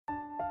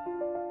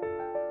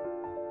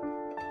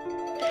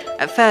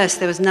At first,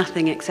 there was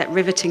nothing except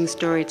riveting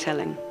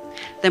storytelling.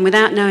 Then,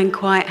 without knowing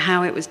quite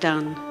how it was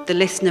done, the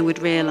listener would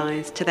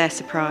realise, to their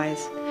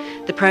surprise,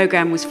 the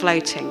programme was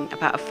floating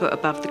about a foot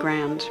above the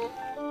ground.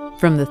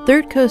 From the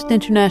Third Coast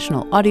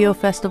International Audio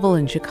Festival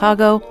in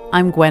Chicago,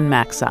 I'm Gwen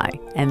Macsai,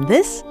 and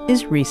this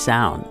is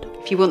Resound.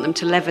 If you want them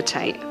to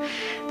levitate,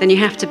 then you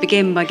have to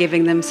begin by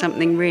giving them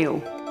something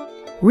real.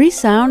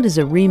 Resound is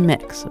a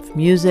remix of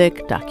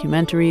music,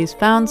 documentaries,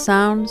 found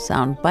sound,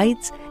 sound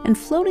bites, and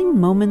floating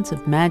moments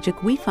of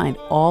magic we find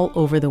all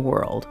over the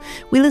world.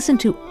 We listen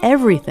to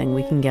everything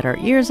we can get our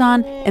ears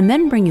on and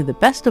then bring you the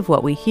best of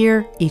what we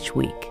hear each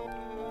week.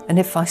 And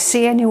if I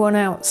see anyone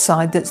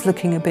outside that's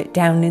looking a bit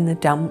down in the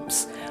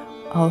dumps,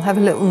 I'll have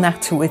a little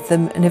natter with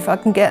them, and if I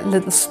can get a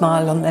little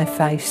smile on their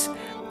face,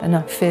 then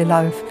I feel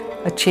I've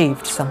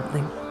achieved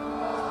something.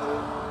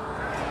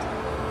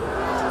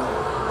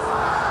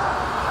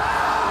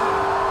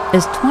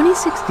 As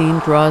 2016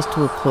 draws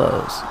to a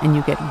close and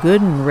you get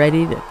good and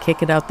ready to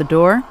kick it out the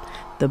door,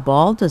 the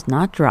ball does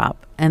not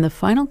drop and the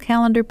final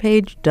calendar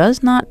page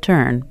does not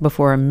turn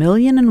before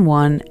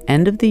 1,000,001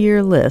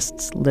 end-of-the-year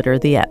lists litter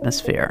the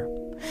atmosphere.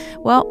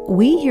 Well,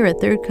 we here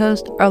at Third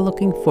Coast are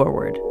looking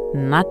forward,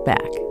 not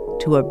back,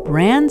 to a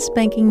brand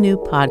spanking new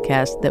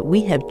podcast that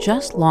we have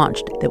just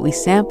launched that we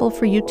sample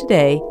for you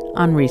today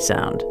on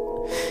Resound.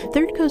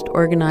 Third Coast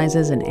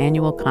organizes an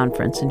annual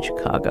conference in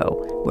Chicago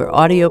where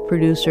audio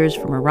producers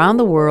from around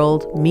the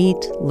world meet,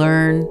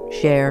 learn,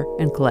 share,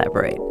 and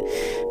collaborate.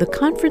 The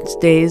conference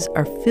days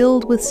are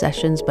filled with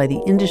sessions by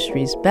the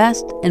industry's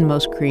best and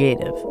most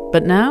creative.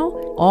 But now,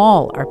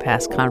 all our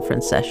past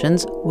conference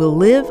sessions will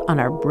live on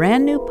our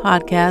brand new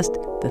podcast,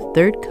 the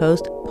Third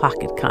Coast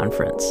Pocket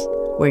Conference,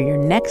 where your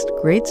next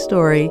great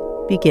story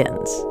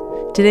begins.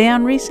 Today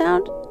on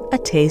Resound, a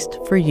taste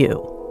for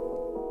you.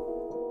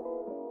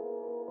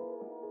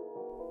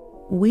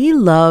 We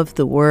love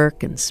the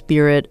work and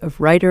spirit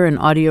of writer and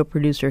audio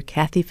producer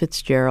Kathy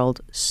Fitzgerald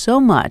so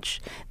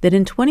much that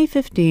in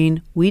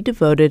 2015 we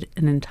devoted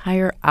an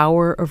entire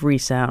hour of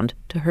Resound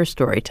to her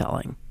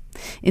storytelling.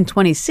 In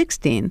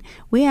 2016,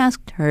 we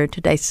asked her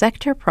to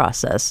dissect her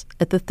process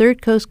at the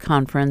Third Coast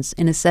Conference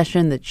in a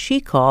session that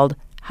she called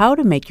How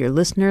to Make Your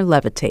Listener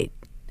Levitate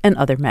and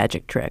Other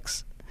Magic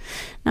Tricks.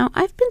 Now,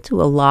 I've been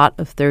to a lot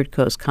of Third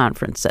Coast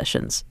Conference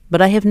sessions,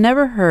 but I have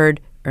never heard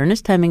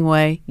Ernest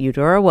Hemingway,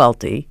 Eudora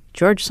Welty,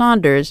 George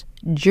Saunders,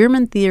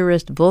 German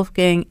theorist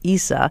Wolfgang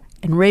Isa,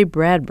 and Ray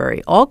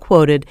Bradbury all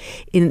quoted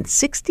in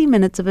 60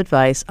 minutes of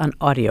advice on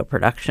audio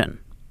production.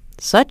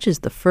 Such is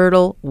the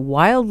fertile,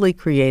 wildly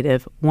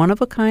creative,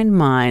 one-of-a-kind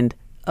mind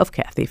of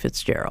Kathy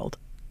Fitzgerald.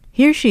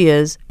 Here she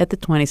is at the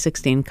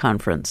 2016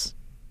 conference.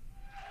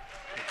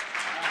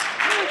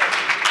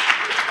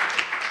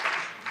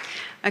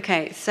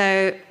 Okay,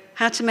 so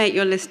how to make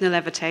your listener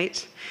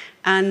levitate.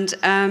 And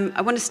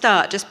I want to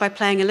start just by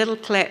playing a little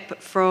clip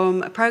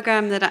from a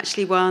programme that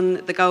actually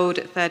won the gold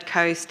at Third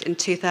Coast in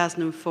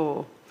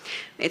 2004.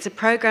 It's a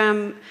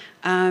programme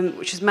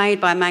which was made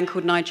by a man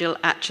called Nigel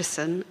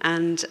Atchison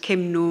and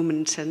Kim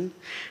Normanton,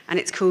 and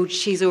it's called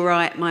She's All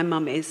Right, My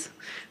Mum Is.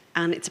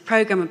 And it's a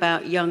programme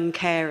about young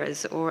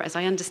carers, or as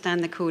I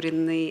understand they're called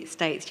in the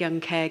States,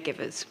 young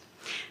caregivers.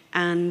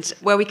 And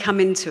where we come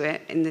into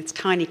it in this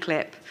tiny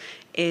clip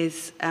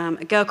is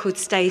a girl called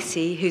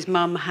Stacey whose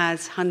mum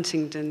has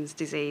Huntington's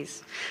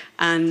disease.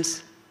 And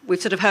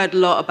we've sort of heard a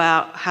lot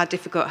about how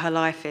difficult her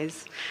life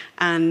is.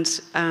 And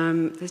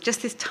there's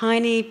just this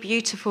tiny,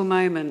 beautiful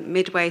moment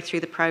midway through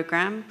the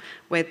programme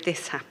where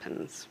this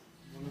happens.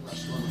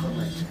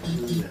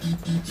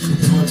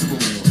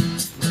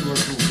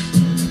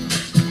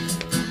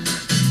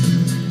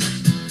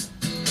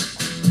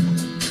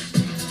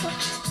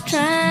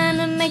 Trying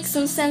to make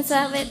some sense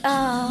of it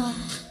all,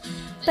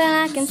 but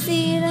I can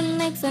see that it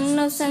makes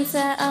no sense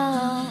at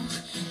all.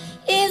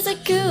 Is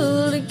it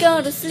cool to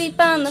go to sleep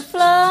on the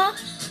floor?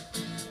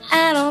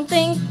 I don't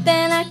think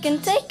that I can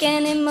take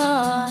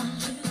anymore.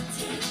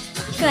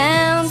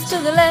 Clowns to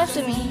the left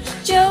of me,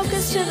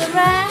 jokers to the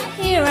right.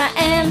 Here I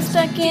am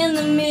stuck in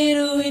the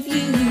middle with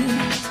you.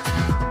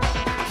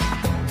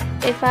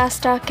 If I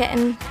start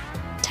getting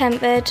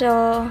tempered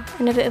or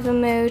in a bit of a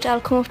mood,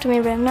 I'll come up to my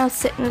room and I'll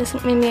sit and listen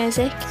to my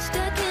music.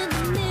 Stuck in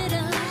the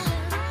middle.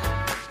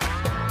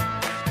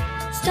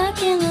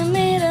 Stuck in the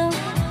middle.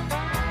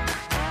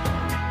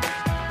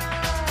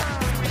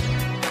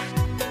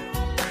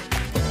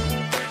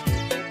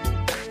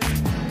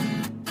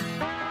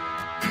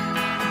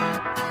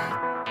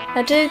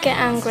 I do get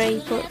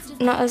angry, but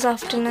not as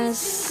often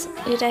as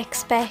you'd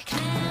expect.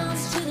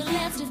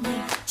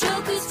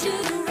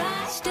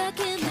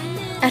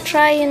 I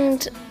try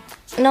and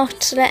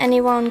not let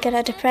anyone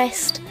get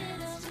depressed,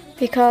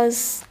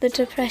 because the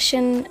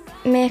depression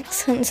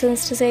makes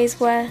Huntington's disease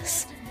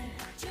worse.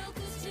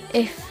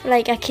 If,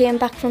 I came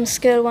back from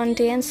school one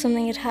day and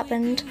something had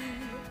happened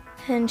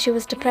and she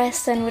was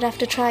depressed, then we'd have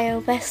to try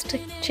our best to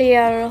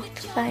cheer her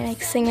up by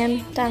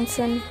singing,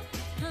 dancing,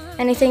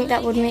 anything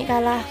that would make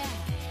her laugh.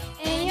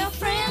 And your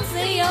friends,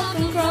 they up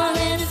and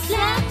crawling to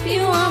slap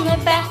you on the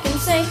back and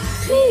say,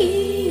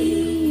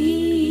 please.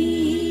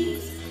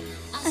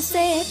 I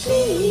say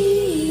please.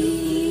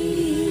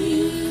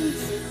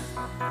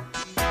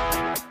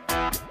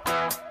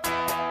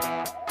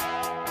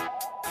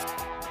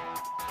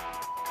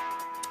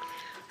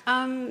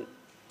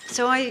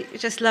 So I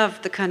just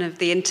love the kind of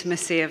the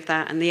intimacy of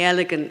that and the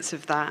elegance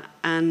of that,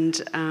 and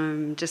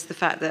just the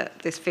fact that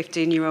this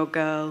 15-year-old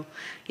girl,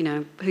 you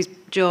know, whose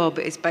job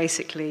is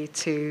basically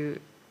to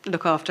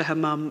look after her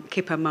mum,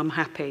 keep her mum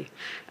happy,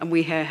 and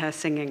we hear her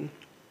singing.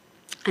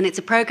 And it's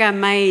a programme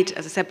made,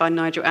 as I said, by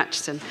Nigel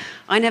Acheson.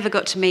 I never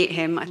got to meet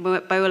him.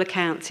 By all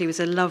accounts, he was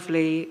a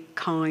lovely,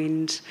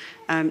 kind,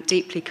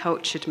 deeply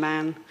cultured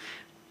man,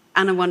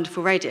 and a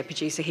wonderful radio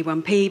producer. He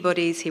won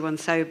Peabody's, he won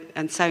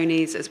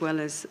Sony's, as well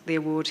as the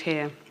award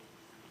here.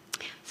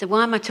 So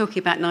why am I talking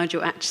about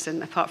Nigel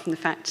Acheson, apart from the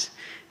fact,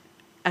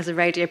 as a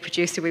radio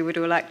producer, we would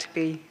all like to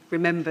be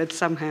remembered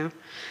somehow?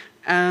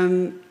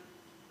 I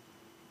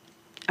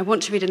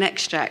want to read an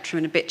extract from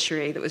an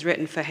obituary that was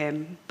written for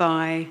him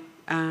by,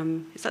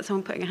 is that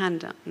someone putting a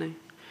hand up? No.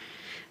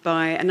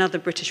 By another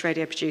British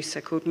radio producer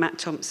called Matt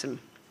Thompson.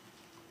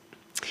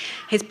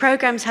 His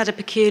programmes had a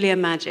peculiar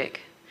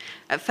magic.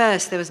 At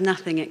first, there was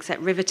nothing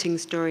except riveting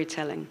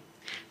storytelling.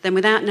 Then,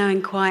 without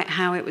knowing quite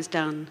how it was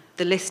done,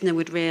 the listener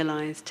would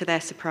realise, to their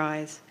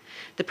surprise,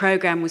 the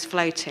programme was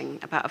floating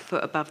about a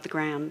foot above the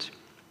ground.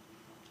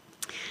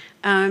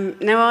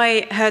 Now,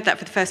 I heard that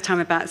for the first time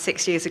about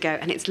 6 years ago,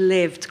 and it's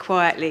lived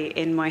quietly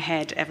in my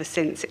head ever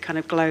since. It kind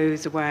of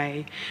glows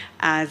away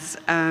as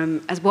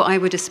what I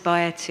would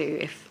aspire to.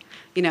 If,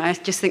 you know, I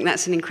just think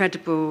that's an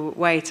incredible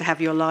way to have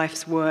your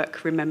life's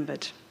work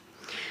remembered.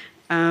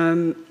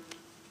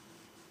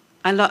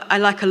 I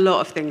like a lot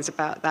of things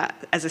about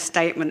that as a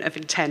statement of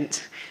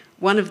intent.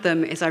 One of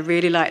them is I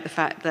really like the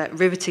fact that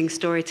riveting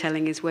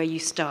storytelling is where you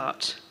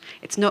start.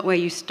 It's not where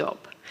you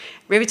stop.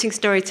 Riveting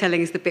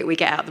storytelling is the bit we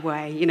get out of the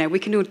way. You know, we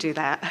can all do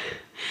that.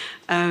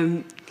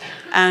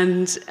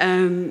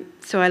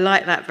 So I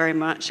like that very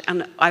much.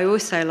 And I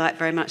also like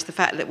very much the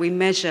fact that we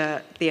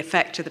measure the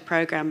effect of the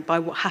programme by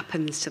what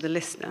happens to the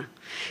listener.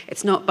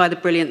 It's not by the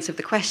brilliance of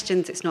the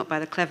questions, it's not by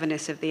the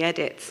cleverness of the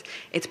edits,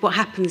 it's what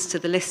happens to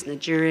the listener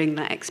during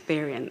that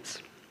experience.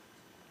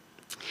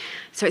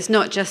 So it's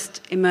not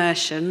just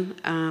immersion,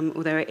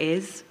 although it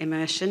is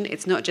immersion.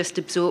 It's not just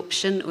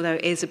absorption, although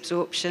it is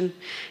absorption.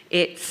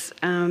 It's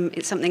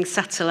something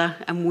subtler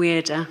and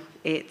weirder.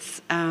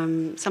 It's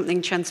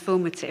something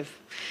transformative.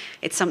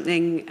 It's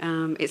something,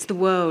 it's the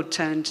world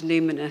turned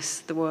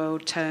numinous, the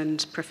world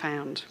turned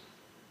profound.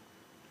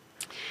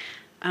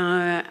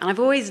 And I've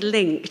always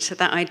linked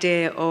that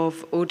idea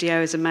of audio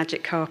as a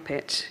magic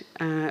carpet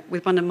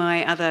with one of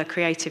my other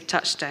creative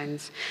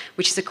touchstones,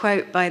 which is a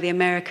quote by the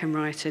American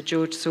writer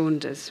George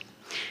Saunders.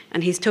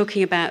 And he's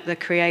talking about the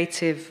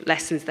creative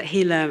lessons that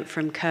he learned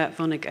from Kurt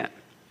Vonnegut.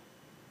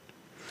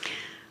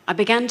 I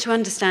began to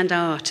understand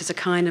art as a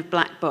kind of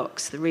black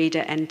box the reader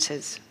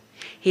enters.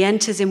 He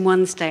enters in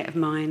one state of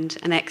mind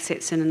and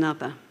exits in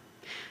another.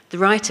 The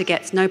writer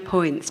gets no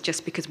points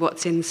just because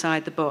what's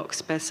inside the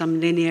box bears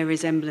some linear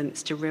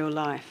resemblance to real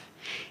life.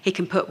 He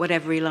can put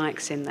whatever he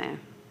likes in there.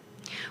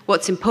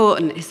 What's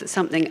important is that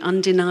something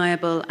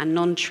undeniable and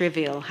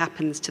non-trivial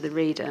happens to the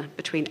reader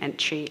between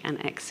entry and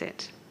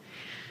exit.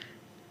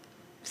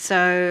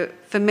 So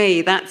for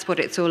me, that's what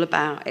it's all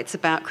about. It's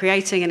about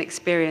creating an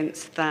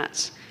experience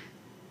that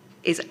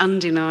is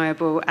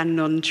undeniable and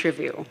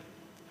non-trivial.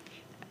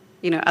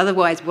 You know,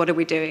 otherwise, what are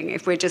we doing?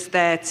 If we're just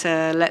there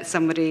to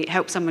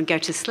help someone go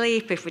to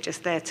sleep, if we're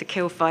just there to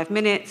kill 5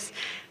 minutes,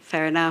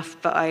 fair enough.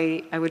 But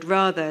I would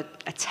rather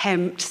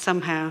attempt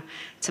somehow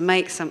to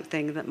make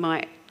something that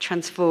might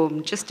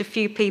transform just a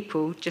few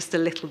people, just a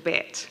little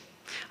bit.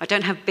 I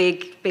don't have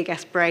big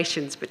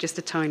aspirations, but just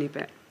a tiny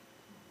bit.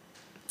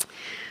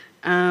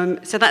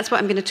 So that's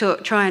what I'm going to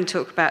try and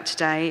talk about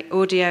today,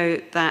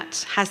 audio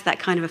that has that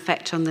kind of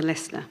effect on the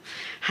listener,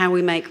 how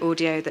we make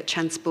audio that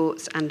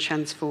transports and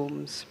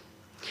transforms.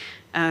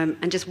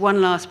 And just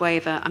one last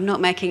waiver, I'm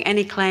not making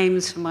any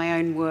claims for my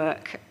own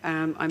work.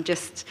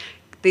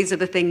 These are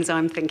the things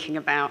I'm thinking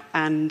about,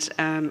 and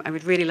I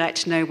would really like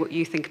to know what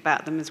you think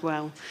about them as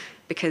well,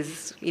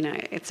 because, you know,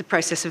 it's a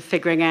process of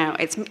figuring out.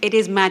 It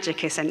is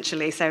magic,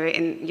 essentially, so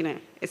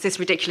it's this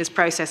ridiculous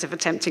process of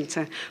attempting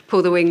to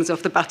pull the wings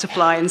off the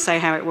butterfly and say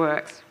how it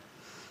works.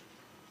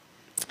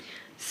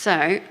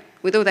 So,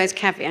 with all those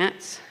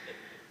caveats,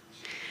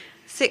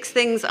 6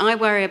 things I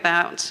worry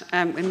about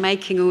when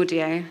making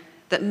audio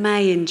that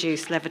may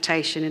induce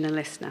levitation in a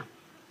listener.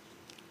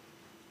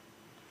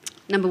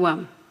 Number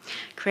 1,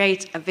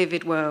 create a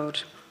vivid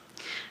world.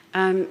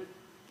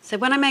 So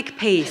when I make a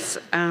piece,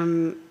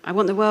 I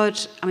want the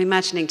world I'm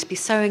imagining to be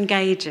so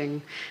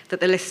engaging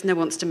that the listener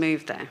wants to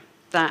move there,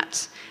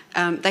 that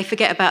they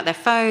forget about their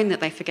phone,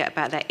 that they forget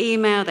about their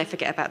email, they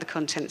forget about the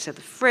contents of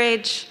the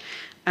fridge.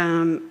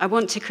 I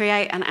want to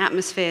create an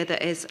atmosphere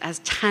that is as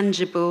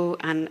tangible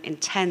and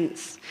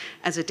intense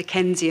as a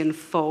Dickensian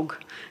fog,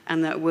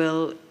 and that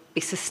will be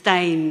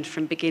sustained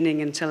from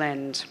beginning until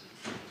end.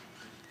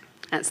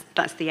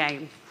 That's the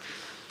aim.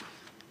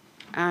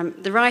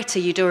 The writer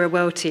Eudora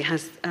Welty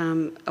has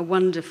a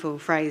wonderful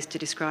phrase to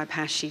describe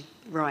how she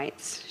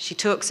writes. She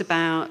talks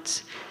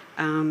about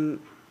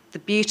the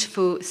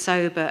beautiful,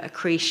 sober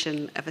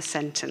accretion of a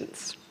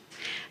sentence.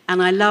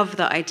 And I love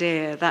that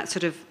idea, that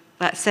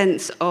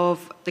sense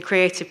of the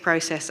creative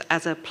process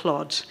as a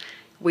plod.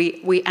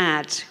 We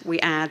add,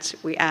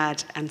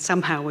 and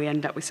somehow we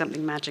end up with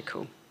something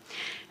magical.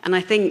 And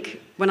I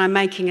think when I'm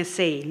making a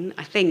scene,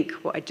 I think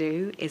what I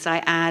do is I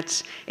add,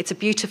 it's a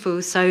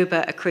beautiful,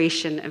 sober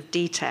accretion of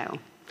detail.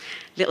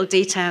 Little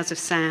details of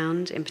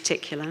sound in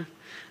particular,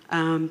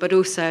 but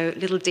also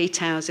little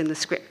details in the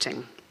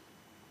scripting.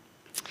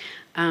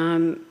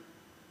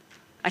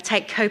 I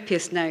take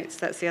copious notes,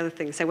 that's the other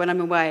thing. So when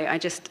I'm away,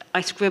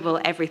 I scribble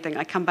everything.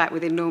 I come back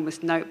with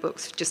enormous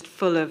notebooks just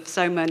full of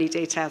so many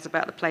details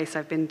about the place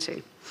I've been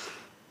to.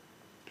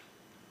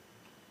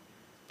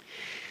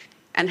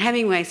 And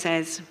Hemingway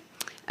says,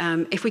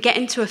 if we get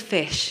into a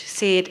fish,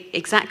 see it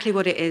exactly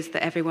what it is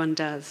that everyone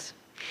does.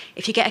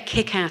 If you get a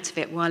kick out of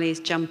it while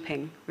he's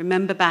jumping,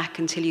 remember back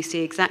until you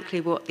see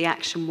exactly what the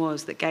action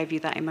was that gave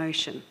you that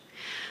emotion.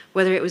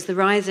 Whether it was the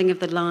rising of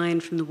the line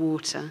from the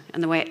water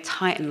and the way it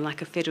tightened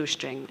like a fiddle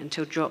string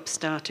until drops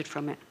started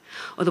from it,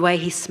 or the way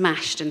he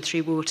smashed and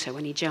threw water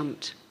when he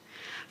jumped.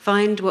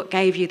 Find what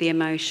gave you the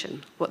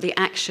emotion, what the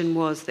action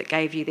was that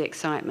gave you the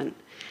excitement,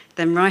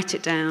 then write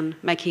it down,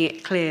 making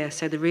it clear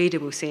so the reader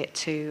will see it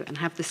too and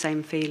have the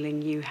same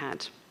feeling you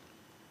had.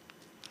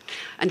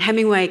 And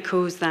Hemingway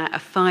calls that a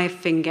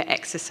 5-finger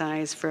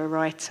exercise for a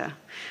writer.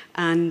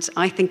 And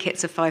I think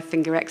it's a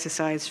 5-finger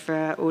exercise for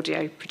an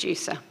audio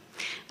producer.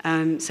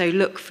 So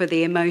look for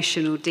the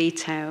emotional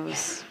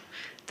details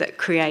that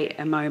create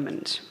a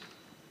moment.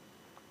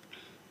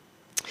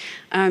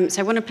 So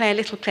I want to play a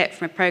little clip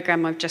from a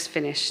programme I've just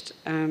finished.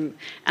 And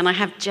I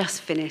have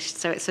just finished,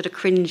 so it's sort of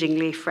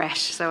cringingly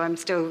fresh. So I'm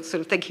still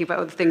sort of thinking about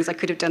all the things I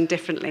could have done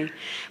differently.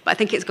 But I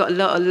think it's got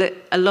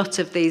a lot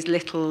of these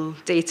little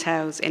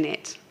details in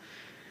it.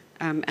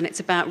 And it's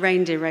about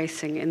reindeer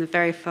racing in the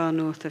very far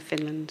north of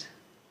Finland.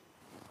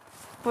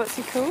 What's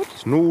it called?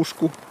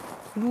 Snuusku.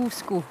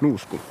 Nuusku.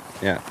 Nuusku,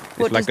 yeah.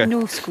 What does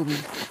nuusku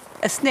mean?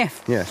 A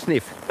sniff? Yeah,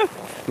 sniff.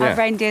 Our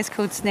reindeer's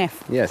called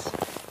Sniff. Yes.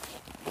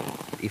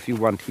 If you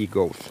want he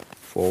goes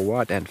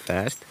forward and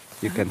fast,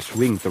 you can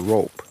swing the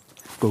rope.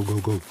 Go, go,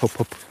 go, hop,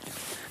 hop.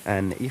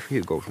 And if he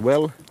goes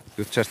well,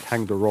 you just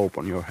hang the rope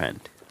on your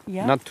hand.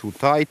 Yeah. Not too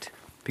tight,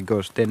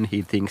 because then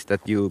he thinks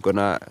that you're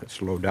gonna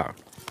slow down.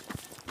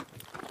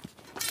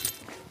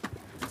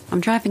 I'm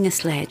driving a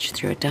sledge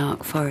through a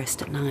dark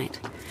forest at night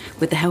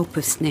with the help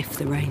of Sniff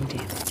the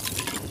reindeer.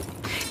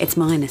 It's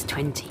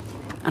 -20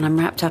 and I'm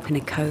wrapped up in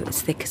a coat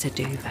as thick as a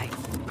duvet.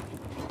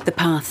 The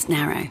path's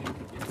narrow,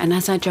 and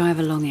as I drive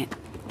along it,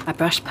 I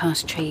brush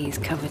past trees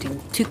covered in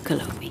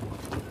tukkalomi,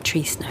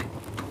 tree snow,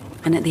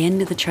 and at the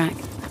end of the track,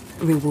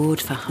 a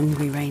reward for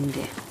hungry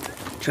reindeer,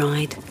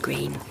 dried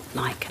green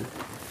lichen.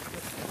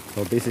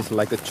 So this is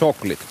like a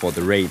chocolate for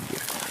the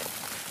reindeer.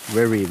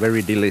 Very,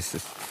 very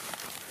delicious.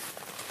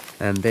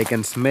 And they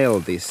can smell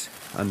this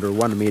under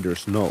 1 meter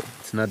snow.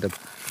 It's not a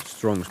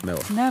strong smell.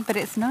 No, but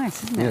it's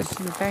nice, isn't it? Yes.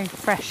 It's very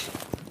fresh.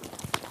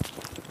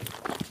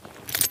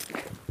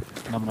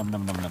 Nom nom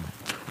nom nom nom.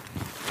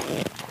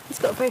 It's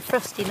got a very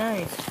frosty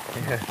nose.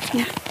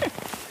 Yeah.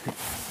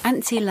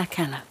 Anssi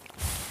Lakala,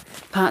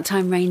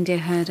 part-time reindeer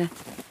herder,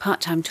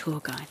 part-time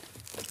tour guide,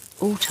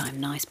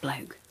 all-time nice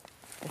bloke.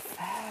 The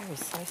fur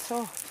is so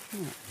soft.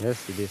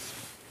 Yes, it is.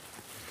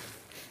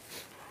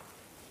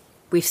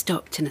 We've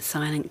stopped in a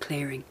silent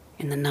clearing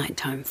in the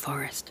nighttime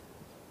forest.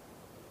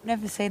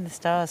 Never seen the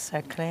stars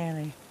so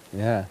clearly.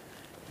 Yeah,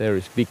 there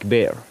is Big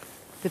Bear.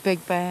 The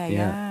big bear, Yeah.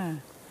 yeah.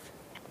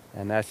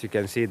 And as you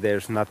can see,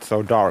 there's not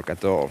so dark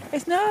at all.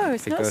 It's not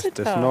Because so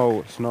the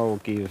dark. snow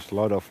gives a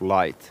lot of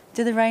light.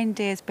 Do the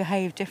reindeers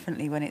behave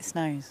differently when it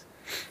snows?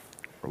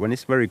 When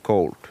it's very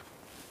cold,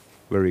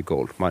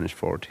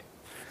 -40.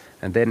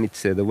 And then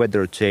it's the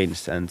weather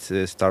changes and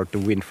start to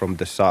wind from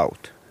the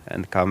south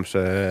and comes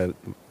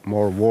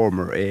more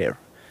warmer air.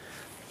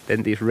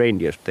 Then these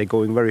reindeers, they're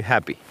going very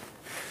happy.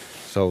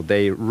 So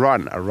they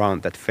run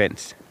around that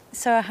fence.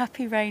 So a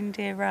happy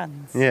reindeer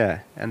runs? Yeah,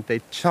 and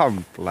they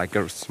jump like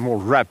a small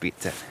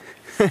rabbit.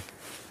 Do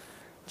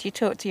you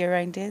talk to your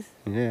reindeers?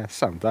 Yeah,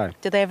 sometimes.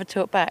 Do they ever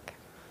talk back?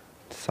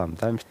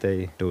 Sometimes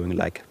they doing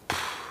like,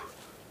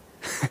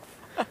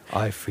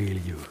 I feel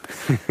you.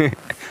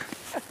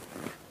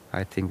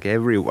 I think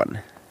everyone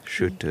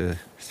should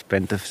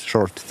spend a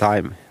short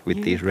time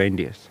with these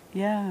reindeers.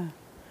 Yeah.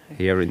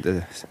 Here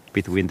in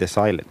between the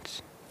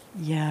silence.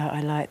 Yeah,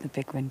 I like the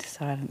big winter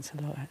silence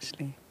a lot,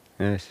 actually.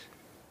 Yes.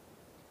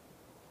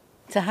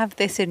 To have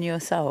this in your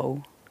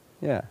soul,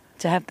 Yeah.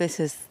 to have this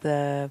as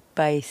the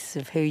base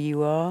of who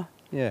you are,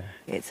 Yeah.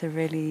 it's a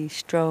really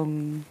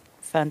strong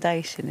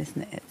foundation,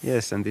 isn't it? It's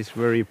Yes, and it's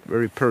very,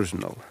 very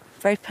personal.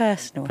 very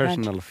personal.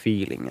 Personal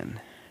feeling and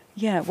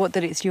Yeah, what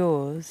that it's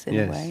yours in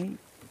Yes. a way.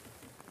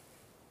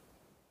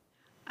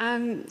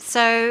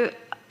 So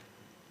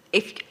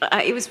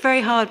it was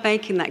very hard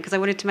making that because I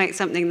wanted to make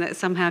something that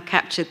somehow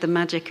captured the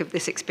magic of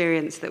this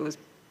experience that was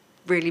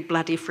really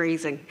bloody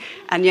freezing,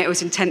 and yet it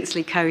was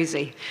intensely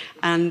cosy.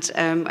 And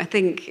I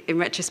think in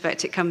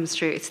retrospect it comes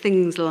through. It's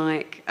things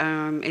like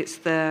it's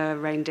the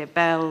reindeer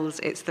bells,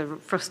 it's the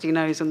frosty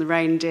nose on the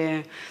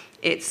reindeer,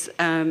 it's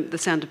the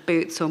sound of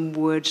boots on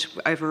wood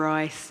over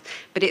ice,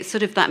 but it's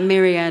sort of that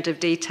myriad of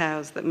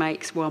details that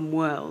makes one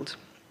world.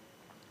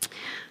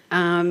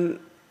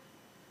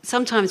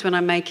 Sometimes when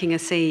I'm making a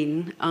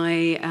scene,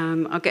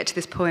 I'll get to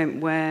this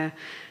point where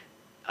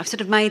I've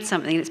sort of made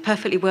something and it's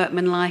perfectly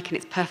workmanlike and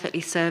it's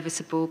perfectly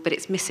serviceable, but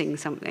it's missing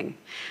something.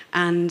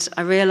 And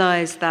I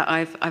realise that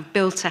I've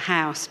built a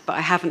house, but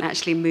I haven't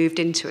actually moved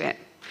into it.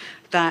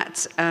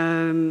 That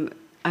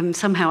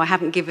somehow I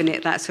haven't given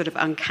it that sort of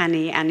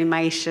uncanny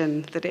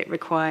animation that it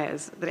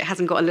requires, that it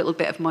hasn't got a little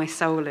bit of my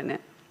soul in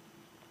it.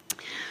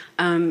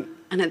 And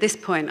at this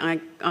point, I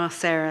asked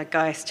Sarah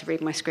Geist to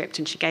read my script,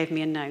 and she gave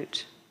me a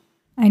note.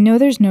 I know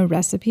there's no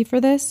recipe for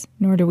this,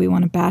 nor do we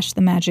want to bash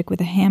the magic with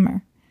a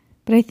hammer.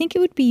 But I think it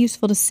would be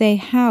useful to say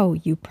how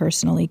you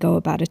personally go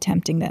about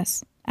attempting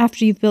this,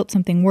 after you've built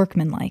something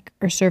workmanlike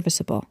or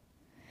serviceable.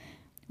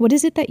 What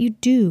is it that you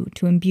do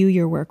to imbue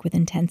your work with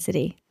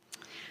intensity?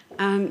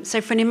 So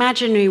for an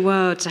imaginary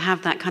world to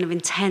have that kind of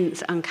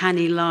intense,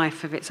 uncanny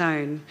life of its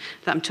own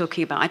that I'm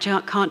talking about, I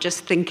can't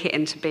just think it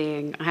into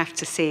being. I have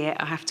to see it,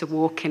 I have to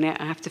walk in it,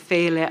 I have to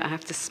feel it, I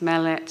have to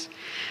smell it.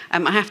 I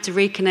have to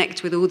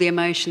reconnect with all the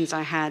emotions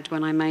I had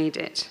when I made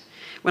it,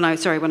 when I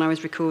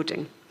was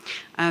recording.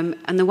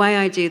 And the way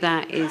I do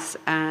that is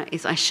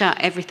I shut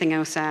everything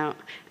else out,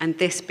 and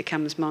this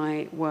becomes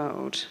my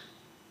world.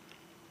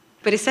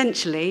 But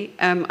essentially,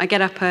 I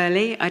get up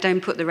early, I don't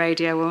put the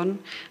radio on,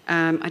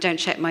 I don't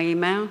check my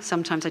email,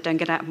 sometimes I don't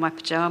get out of my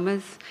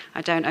pyjamas,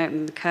 I don't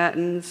open the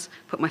curtains,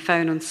 put my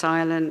phone on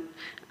silent,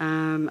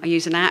 I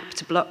use an app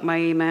to block my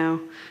email,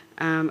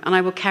 and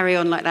I will carry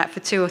on like that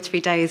for 2 or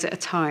 3 days at a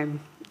time,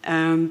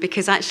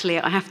 because actually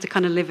I have to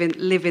kind of live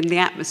in the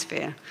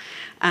atmosphere.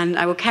 And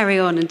I will carry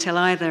on until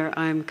either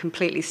I'm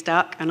completely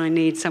stuck and I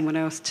need someone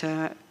else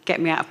to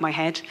get me out of my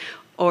head,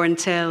 or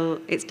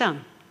until it's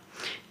done.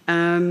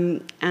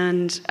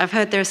 And I've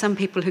heard there are some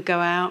people who go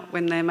out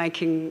when they're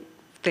making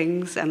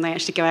things, and they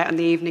actually go out in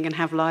the evening and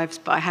have lives,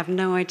 but I have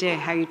no idea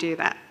how you do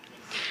that.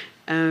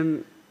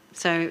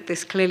 So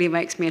this clearly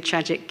makes me a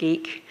tragic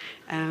geek.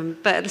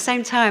 But at the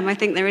same time, I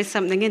think there is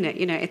something in it.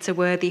 You know, it's a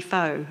worthy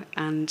foe.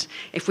 And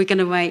if we're going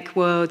to make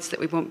worlds that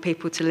we want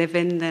people to live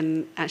in,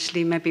 then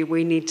actually maybe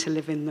we need to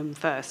live in them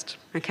first.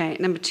 Okay,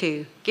 number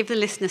 2, give the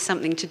listener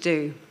something to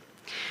do.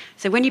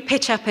 So when you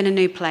pitch up in a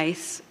new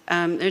place,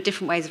 there are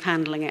different ways of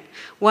handling it.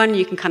 1,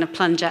 you can kind of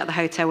plunge out of the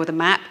hotel with a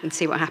map and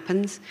see what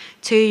happens.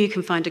 2, you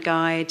can find a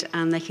guide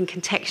and they can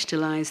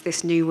contextualise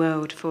this new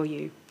world for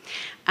you.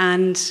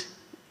 And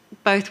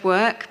both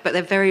work, but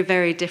they're very,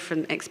 very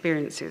different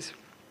experiences.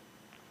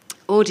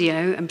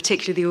 Audio, and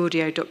particularly the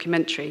audio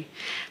documentary,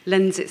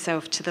 lends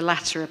itself to the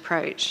latter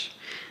approach.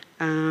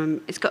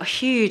 It's got a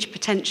huge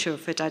potential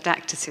for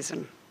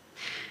didacticism.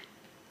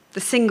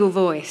 The single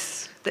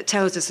voice that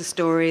tells us a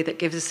story, that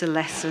gives us a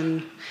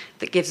lesson,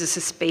 that gives us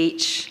a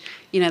speech,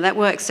 you know, that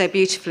works so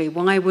beautifully.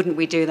 Why wouldn't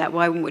we do that?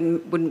 Why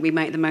wouldn't we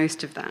make the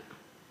most of that?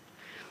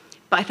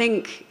 But I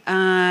think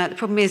the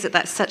problem is that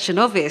that's such an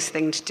obvious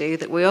thing to do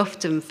that we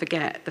often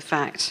forget the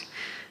fact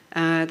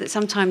that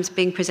sometimes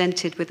being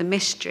presented with a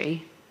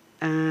mystery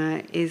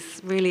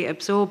is really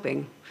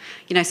absorbing.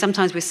 You know,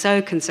 sometimes we're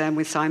so concerned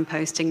with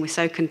signposting, we're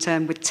so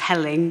concerned with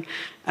telling,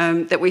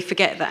 that we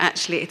forget that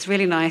actually it's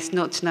really nice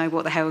not to know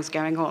what the hell's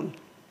going on.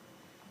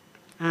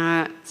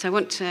 So I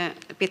want to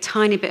be a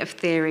tiny bit of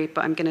theory,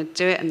 but I'm going to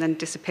do it and then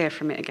disappear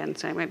from it again,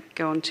 so I won't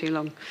go on too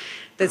long.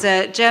 There's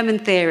a German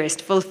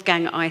theorist,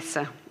 Wolfgang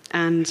Iser,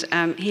 and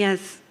he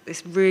has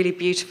this really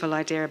beautiful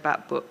idea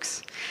about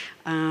books.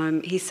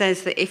 He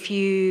says that if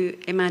you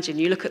imagine,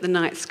 you look at the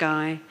night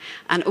sky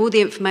and all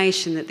the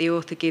information that the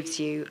author gives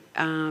you,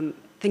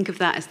 think of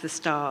that as the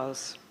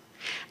stars.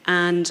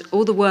 And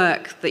all the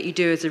work that you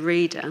do as a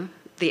reader,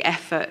 the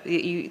effort,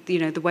 you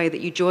know, the way that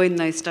you join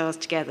those stars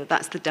together,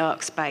 that's the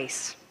dark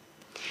space.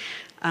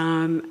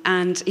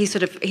 And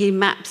he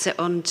maps it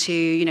onto,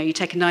 you know, you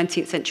take a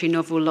 19th century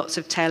novel, lots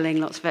of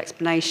telling, lots of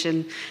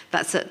explanation,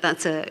 that's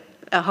a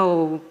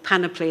whole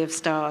panoply of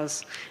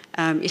stars.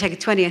 You take a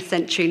 20th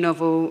century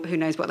novel, who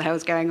knows what the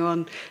hell's going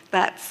on,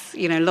 that's,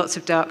 you know, lots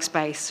of dark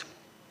space.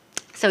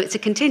 So it's a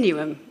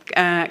continuum,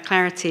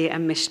 clarity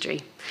and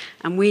mystery,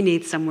 and we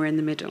need somewhere in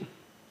the middle.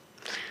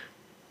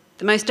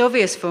 The most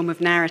obvious form of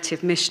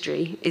narrative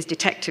mystery is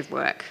detective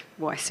work,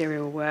 why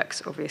serial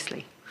works,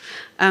 obviously.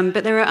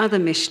 But there are other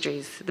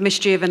mysteries. The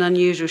mystery of an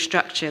unusual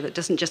structure that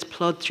doesn't just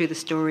plod through the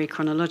story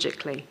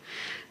chronologically,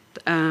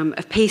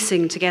 of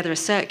piecing together a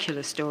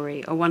circular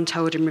story or one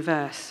told in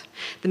reverse.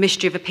 The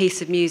mystery of a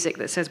piece of music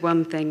that says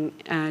one thing,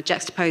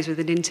 juxtaposed with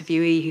an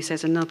interviewee who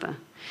says another.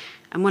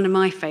 And one of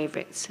my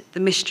favourites, the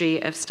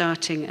mystery of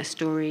starting a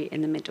story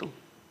in the middle.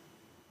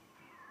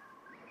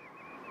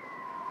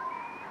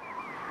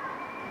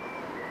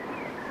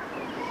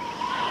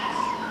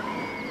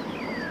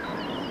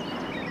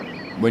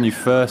 when you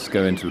first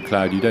go into a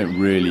cloud, you don't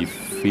really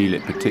feel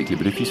it particularly,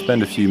 but if you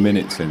spend a few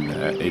minutes in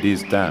there, it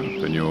is damp,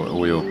 and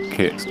all your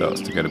kit starts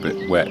to get a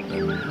bit wet,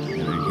 and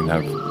you can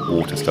have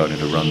water starting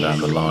to run down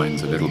the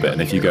lines a little bit.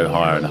 And if you go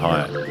higher and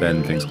higher,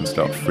 then things can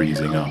start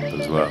freezing up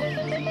as well.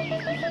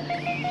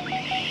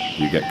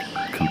 You get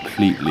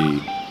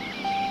completely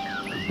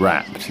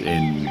wrapped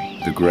in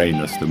the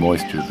greyness, the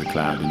moisture of the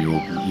cloud, and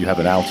you have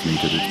an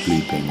altimeter that's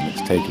bleeping, and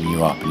it's taking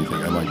you up, and you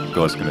think, oh my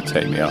God, it's going to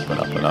take me up and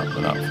up and up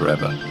and up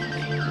forever.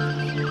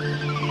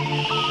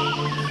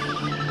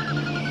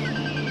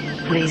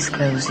 Please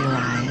close your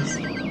eyes.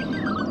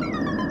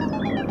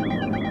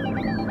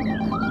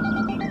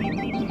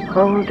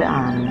 Hold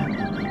on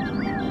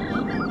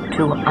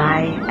to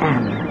I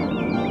am.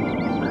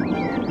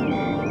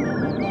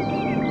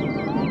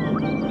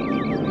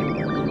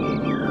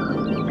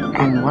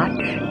 And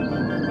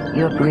watch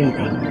your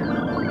breathing.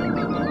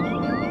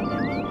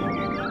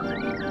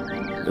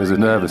 There's a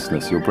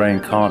nervousness. Your brain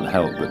can't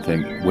help but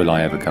think, will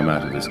I ever come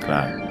out of this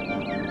cloud?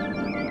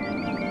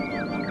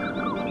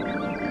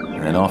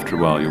 And then after a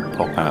while, you'll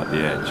pop out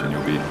the edge and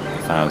you'll be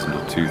 1,000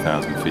 or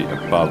 2,000 feet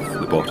above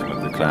the bottom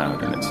of the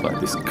cloud, and it's like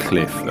this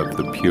cliff of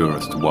the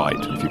purest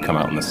white. And if you come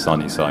out on the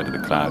sunny side of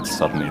the cloud,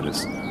 suddenly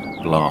this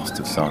blast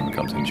of sun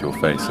comes into your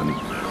face. And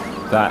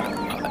that,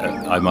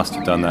 I must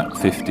have done that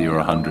 50 or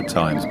 100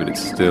 times, but it's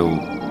still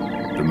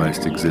the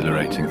most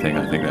exhilarating thing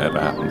I think that ever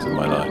happens in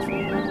my life.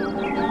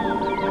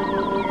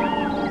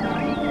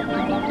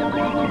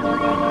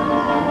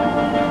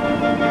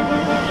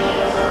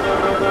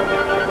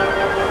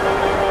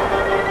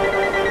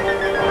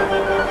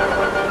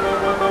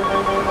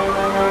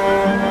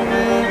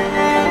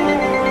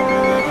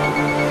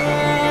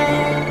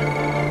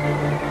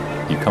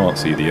 You can't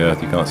see the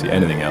earth, you can't see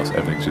anything else,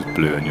 everything's just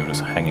blue, and you're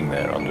just hanging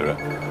there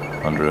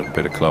under a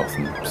bit of cloth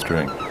and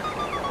string.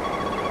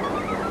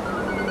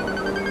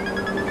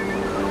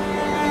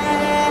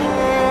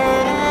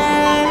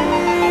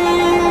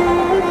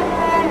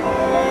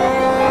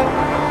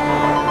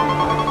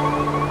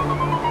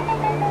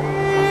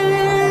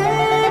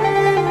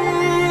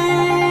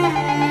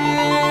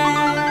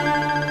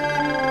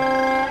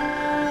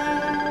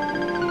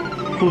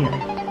 Feel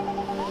it.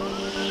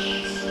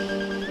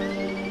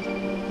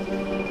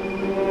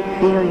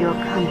 Feel your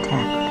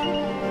contact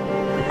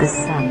with the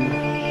sun.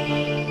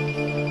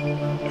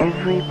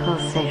 Every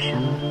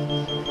pulsation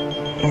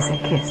is a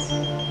kiss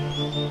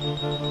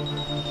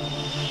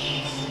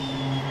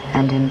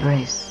and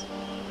embrace.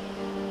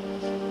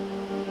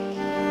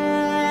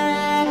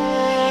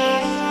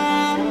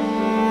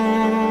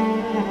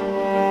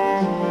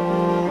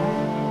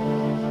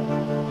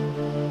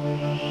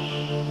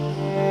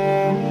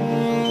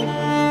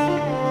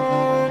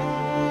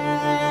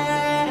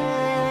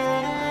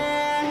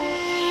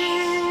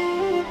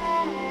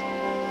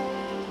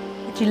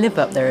 Would you live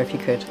up there if you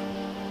could?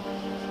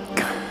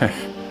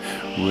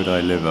 Would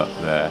I live up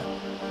there?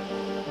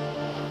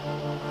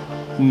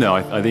 No,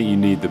 I think you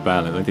need the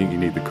balance. I think you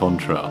need the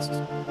contrast.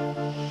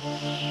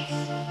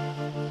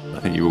 I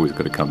think you've always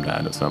got to come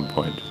down at some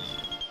point.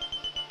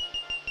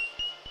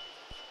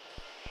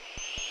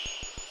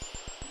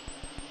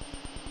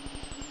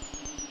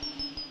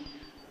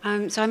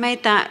 So I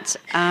made that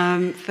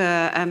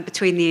for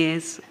Between the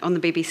Ears on the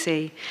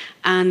BBC,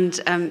 and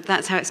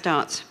that's how it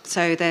starts.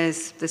 So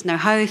there's no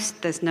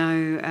host, there's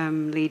no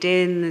lead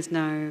in, there's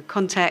no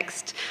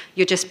context.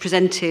 You're just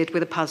presented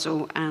with a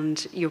puzzle,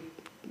 and you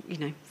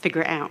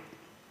figure it out.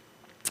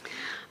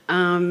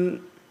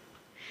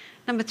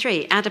 Number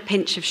 3, add a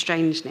pinch of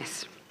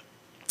strangeness.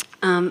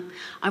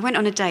 I went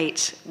on a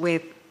date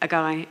with a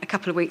guy a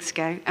couple of weeks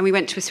ago, and we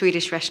went to a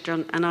Swedish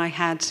restaurant, and I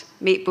had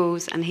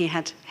meatballs and he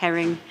had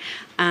herring,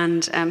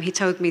 and he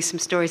told me some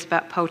stories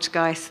about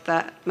poltergeists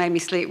that made me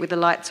sleep with the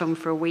lights on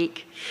for a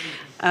week.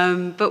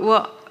 But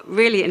what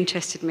really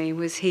interested me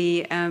was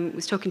he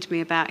was talking to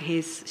me about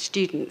his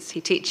students.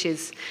 He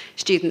teaches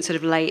students sort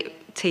of late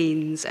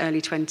teens,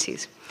 early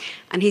 20s.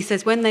 And he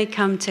says when they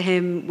come to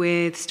him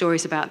with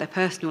stories about their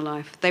personal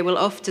life, they will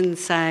often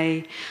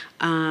say,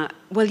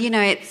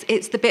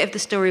 it's the bit of the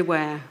story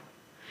where...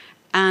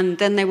 And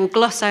then they will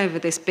gloss over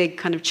this big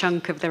kind of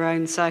chunk of their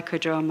own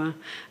psychodrama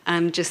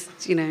and just,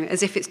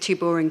 as if it's too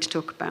boring to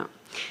talk about.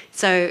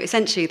 So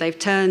essentially they've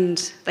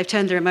turned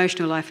their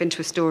emotional life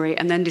into a story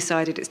and then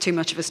decided it's too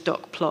much of a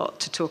stock plot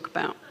to talk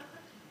about.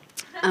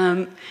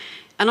 And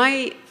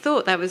I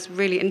thought that was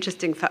really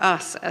interesting for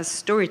us as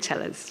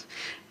storytellers,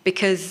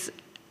 because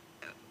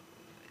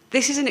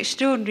this is an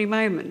extraordinary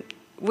moment.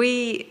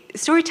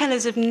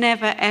 Storytellers have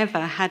never,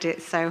 ever had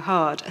it so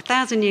hard.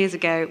 1,000 years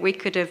ago, we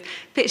could have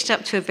pitched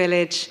up to a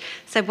village,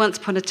 said once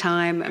upon a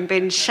time, and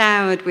been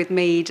showered with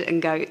mead and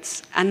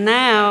goats. And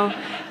now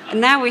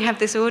we have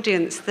this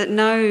audience that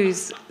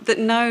knows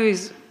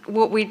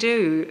what we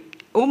do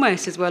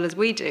almost as well as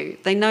we do.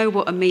 They know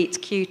what a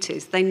meet cute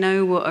is. They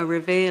know what a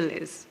reveal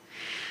is.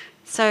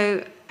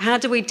 So how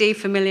do we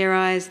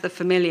defamiliarize the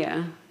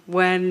familiar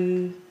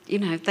when,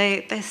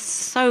 they're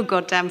so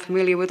goddamn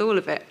familiar with all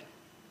of it?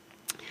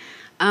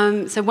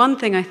 So one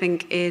thing I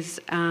think is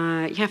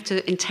you have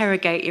to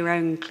interrogate your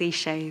own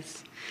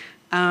cliches.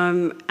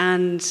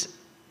 And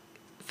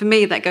for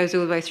me, that goes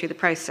all the way through the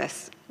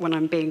process when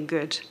I'm being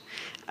good.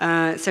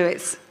 So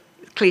it's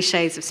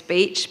cliches of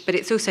speech, but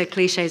it's also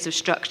cliches of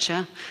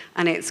structure,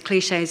 and it's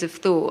cliches of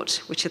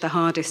thought, which are the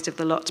hardest of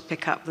the lot to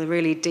pick up, the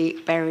really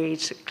deep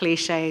buried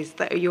cliches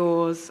that are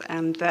yours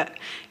and that,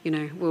 you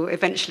know, will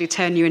eventually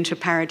turn you into a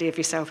parody of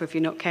yourself if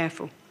you're not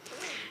careful.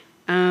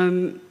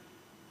 Another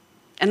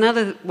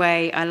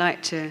way I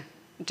like to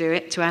do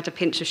it, to add a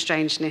pinch of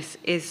strangeness,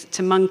 is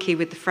to monkey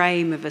with the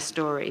frame of a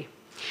story.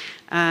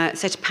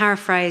 So to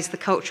paraphrase the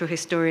cultural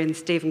historian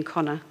Stephen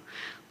Connor,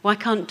 why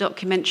can't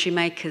documentary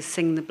makers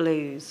sing the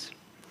blues?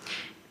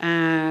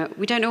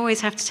 We don't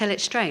always have to tell it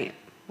straight.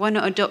 Why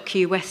not a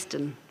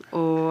docu-western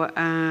or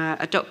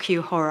a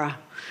docu-horror?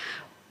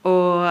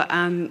 Or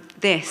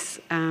this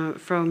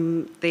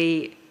from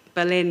the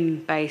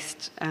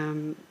Berlin-based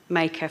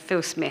maker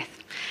Phil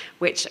Smith,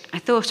 which I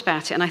thought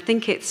about it, and I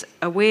think it's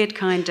a weird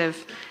kind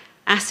of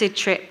acid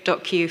trip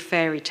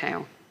docu-fairy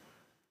tale.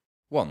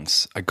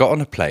 Once, I got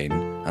on a plane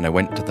and I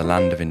went to the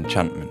land of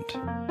enchantment.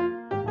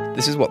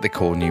 This is what they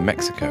call New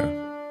Mexico.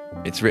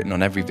 It's written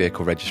on every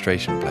vehicle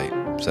registration plate,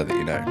 so that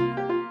you know.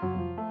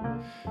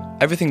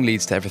 Everything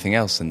leads to everything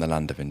else in the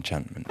land of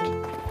enchantment.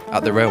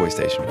 At the railway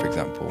station, for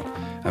example,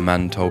 a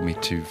man told me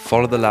to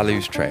follow the La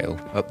Luz Trail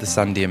up the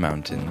Sandia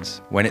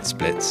Mountains. When it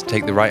splits,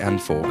 take the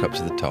right-hand fork up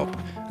to the top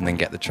and then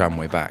get the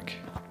tramway back.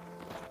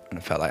 And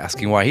I felt like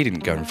asking why he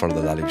didn't go and follow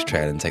the La Luz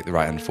Trail and take the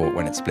right-hand fork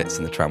when it splits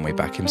and the tramway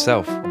back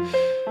himself.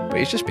 But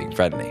he's just being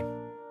friendly.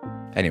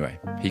 Anyway,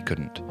 he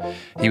couldn't.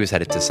 He was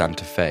headed to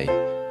Santa Fe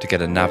to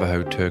get a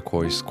Navajo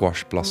turquoise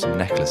squash blossom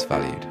necklace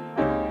valued.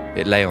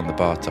 It lay on the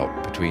bar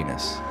top between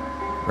us,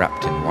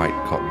 wrapped in white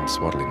cotton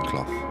swaddling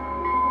cloth.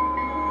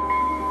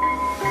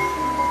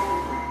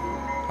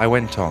 I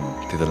went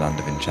on through the land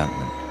of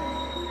enchantment.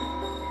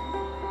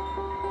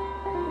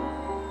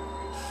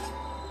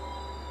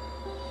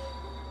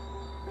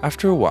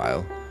 After a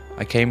while,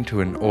 I came to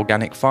an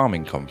organic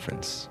farming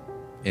conference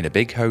in a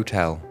big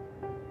hotel.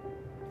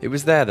 It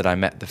was there that I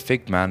met the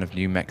Fig Man of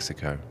New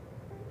Mexico.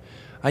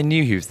 I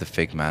knew he was the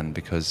Fig Man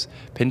because,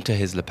 pinned to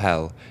his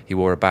lapel, he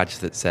wore a badge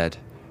that said,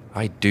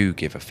 "I do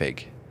give a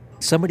fig."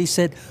 Somebody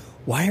said,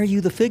 "Why are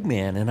you the Fig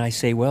Man?" And I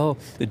say, well,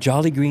 the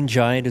Jolly Green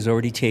Giant is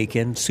already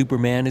taken,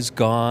 Superman is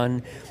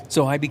gone,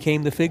 so I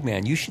became the Fig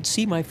Man. You should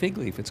see my fig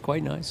leaf, it's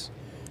quite nice.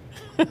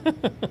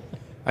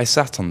 I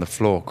sat on the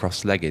floor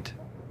cross-legged.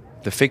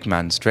 The Fig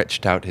Man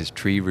stretched out his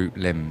tree root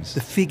limbs. The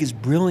fig is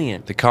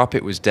brilliant. The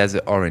carpet was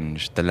desert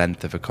orange, the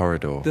length of a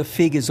corridor. The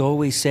fig is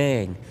always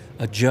saying,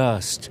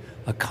 adjust,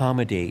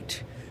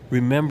 accommodate.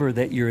 Remember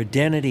that your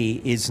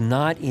identity is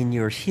not in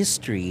your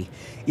history,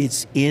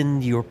 it's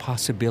in your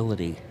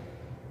possibility.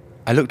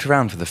 I looked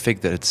around for the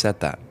fig that had said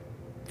that,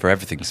 for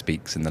everything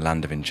speaks in the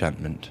land of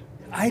enchantment.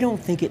 I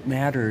don't think it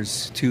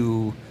matters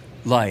to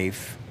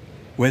life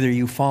whether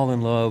you fall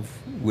in love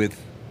with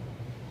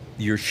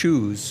your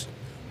shoes,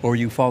 or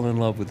you fall in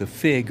love with a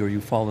fig, or you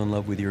fall in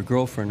love with your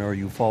girlfriend, or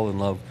you fall in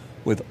love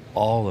with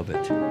all of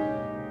it.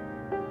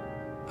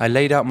 I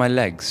laid out my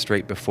legs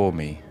straight before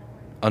me,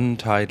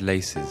 untied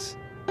laces.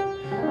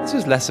 This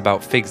was less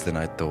about figs than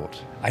I'd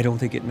thought. I don't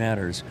think it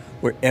matters.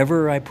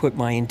 Wherever I put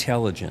my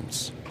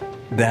intelligence,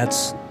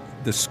 that's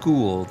the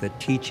school that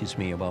teaches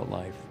me about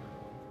life.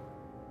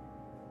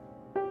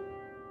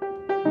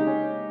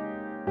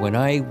 When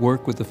I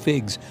work with the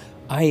figs,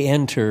 I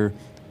enter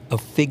a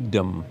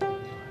figdom.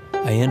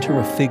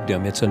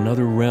 It's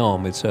another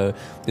realm. It's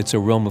a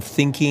realm of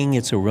thinking.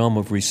 It's a realm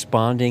of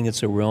responding.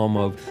 It's a realm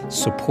of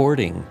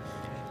supporting.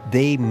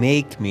 They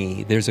make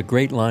me. There's a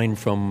great line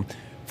from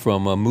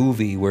a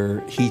movie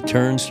where he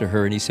turns to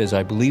her and he says,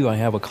 "I believe I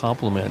have a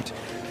compliment.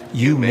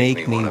 You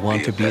make me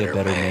want to be a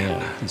better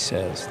man," he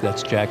says.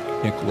 That's Jack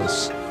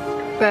Nicklaus.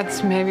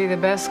 That's maybe the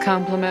best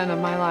compliment of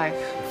my life.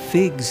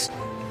 Figs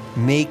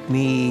make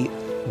me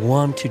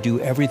want to do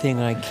everything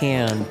I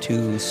can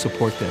to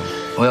support them.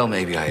 Well,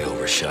 maybe I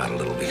overshot a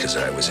little because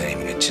I was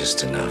aiming at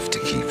just enough to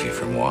keep you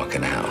from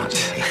walking out.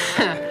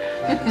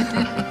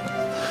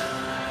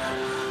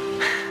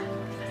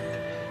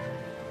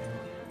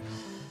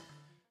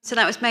 So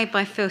that was made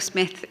by Phil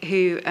Smith,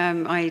 who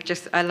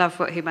I love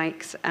what he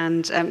makes,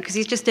 and because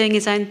he's just doing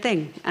his own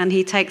thing, and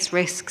he takes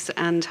risks,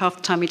 and half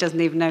the time he doesn't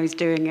even know he's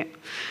doing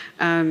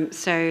it.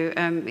 So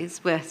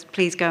it's worth.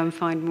 Please go and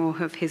find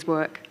more of his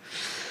work.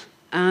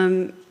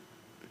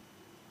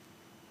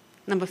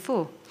 Number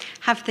 4,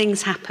 have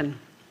things happen.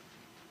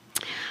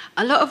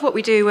 A lot of what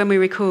we do when we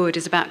record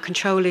is about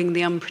controlling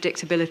the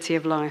unpredictability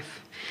of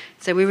life.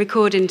 So we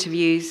record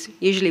interviews,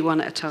 usually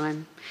one at a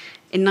time,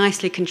 in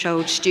nicely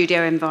controlled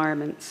studio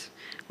environments.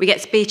 We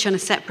get speech on a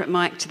separate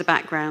mic to the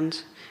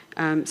background,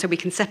 so we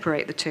can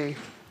separate the two.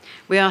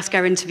 We ask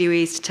our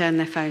interviewees to turn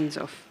their phones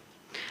off.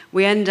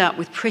 We end up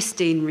with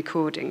pristine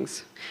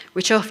recordings,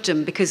 which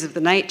often, because of the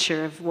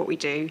nature of what we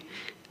do,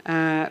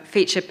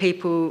 feature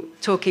people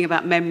talking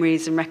about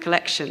memories and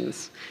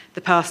recollections,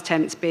 the past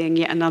tense being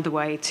yet another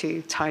way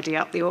to tidy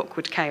up the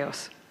awkward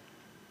chaos.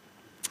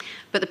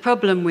 But the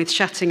problem with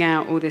shutting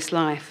out all this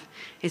life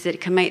is that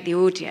it can make the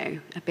audio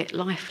a bit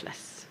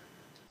lifeless.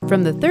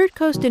 From the Third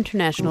Coast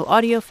International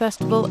Audio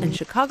Festival and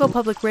Chicago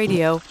Public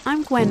Radio,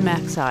 I'm Gwen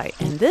Macsai,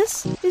 and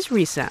this is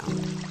Resound.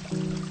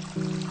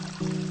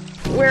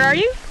 Where are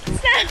you?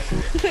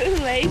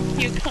 Lake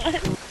Yukon.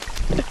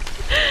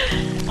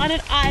 On an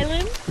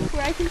island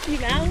where I can see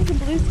mountains and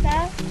blue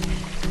sky.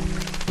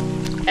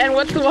 And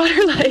what's the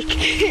water like?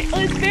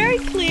 Well, it's very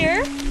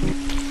clear,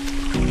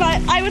 but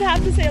I would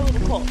have to say a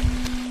little cold.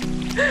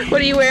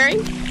 What are you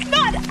wearing?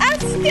 Not a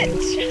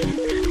stitch.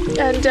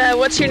 And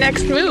what's your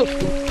next move?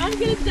 I'm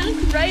gonna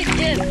dunk right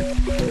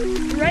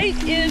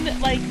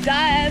in, like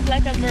dive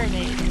like a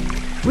mermaid.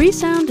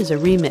 Resound is a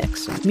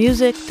remix of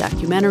music,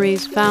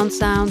 documentaries, found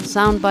sound,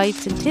 sound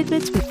bites, and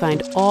tidbits we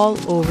find all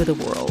over the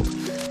world.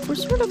 We're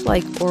sort of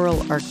like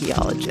oral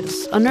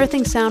archaeologists,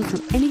 unearthing sound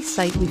from any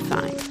site we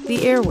find. The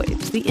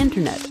airwaves, the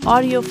internet,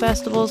 audio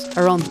festivals,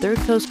 our own Third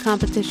Coast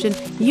competition,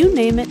 you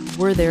name it,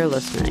 we're there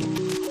listening.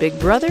 Big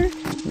Brother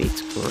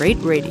meets great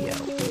radio.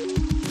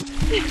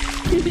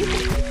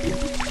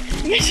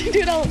 You guys should do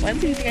it all at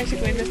once, or you think I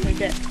should win this one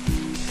bit?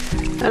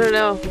 I don't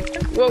know.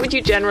 What would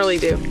you generally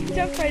do?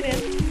 Jump right in.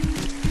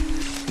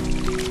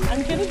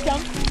 I'm gonna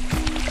jump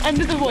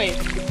under the wave.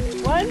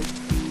 1,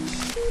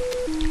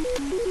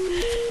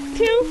 2,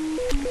 3.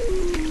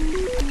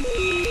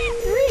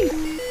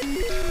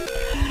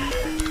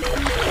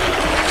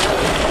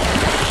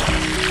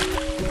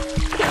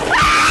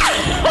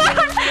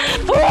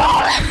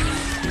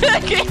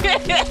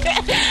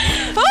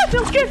 Oh, it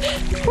feels good.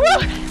 Woo.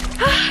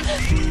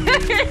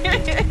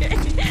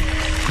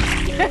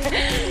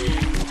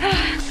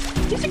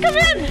 You should come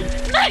in.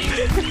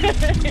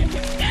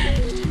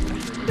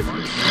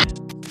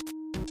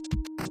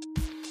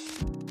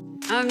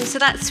 So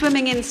that's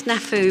Swimming in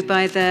Snafu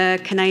by the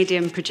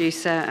Canadian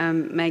producer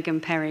Megan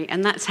Perry,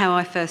 and that's how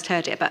I first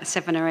heard it about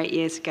 7 or 8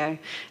 years ago,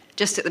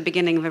 just at the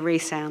beginning of a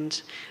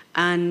Resound,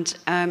 and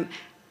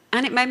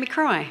it made me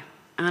cry.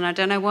 And I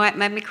don't know why it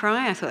made me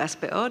cry. I thought that's a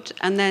bit odd.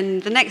 And then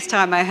the next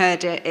time I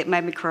heard it, it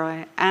made me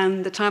cry.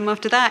 And the time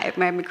after that, it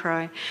made me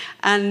cry.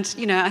 And,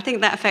 you know, I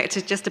think that effect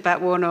has just about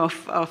worn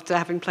off after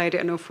having played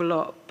it an awful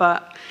lot.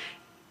 But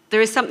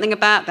there is something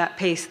about that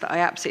piece that I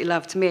absolutely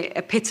love. To me, it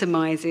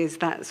epitomises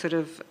that sort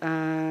of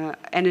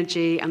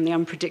energy and the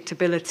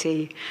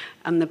unpredictability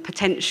and the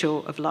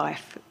potential of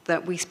life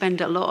that we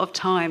spend a lot of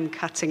time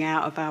cutting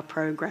out of our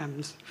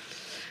programmes.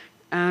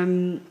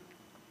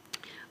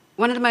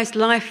 One of the most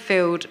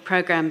life-filled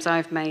programmes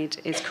I've made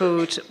is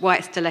called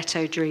White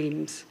Stiletto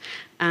Dreams,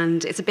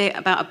 and it's a bit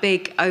about a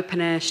big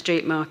open-air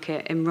street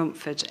market in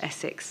Romford,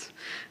 Essex,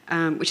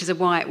 which is a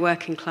white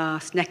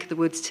working-class neck of the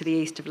woods to the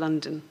east of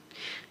London.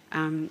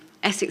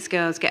 Essex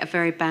girls get a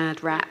very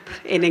bad rap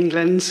in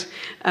England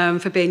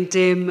for being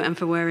dim and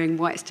for wearing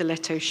white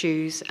stiletto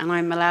shoes, and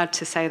I'm allowed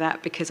to say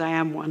that because I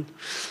am one.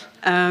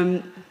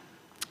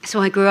 So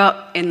I grew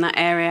up in that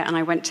area, and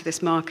I went to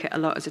this market a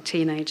lot as a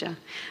teenager.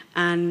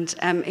 And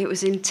it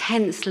was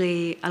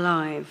intensely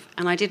alive,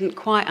 and I didn't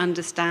quite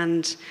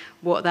understand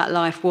what that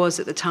life was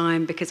at the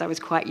time because I was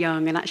quite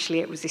young, and actually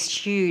it was this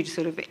huge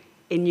sort of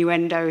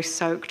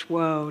innuendo-soaked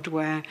world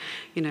where,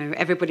 you know,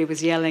 everybody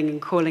was yelling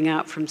and calling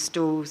out from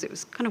stalls. It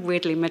was kind of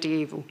weirdly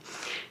medieval.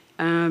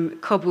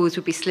 Cobbles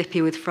would be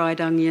slippy with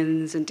fried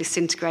onions and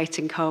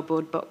disintegrating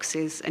cardboard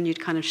boxes, and you'd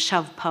kind of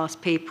shove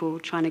past people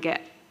trying to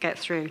get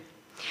through.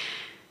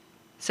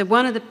 So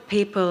one of the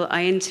people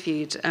I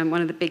interviewed,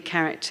 one of the big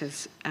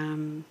characters,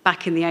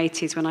 back in the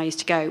 80s when I used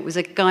to go, was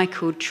a guy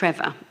called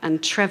Trevor.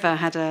 And Trevor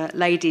had a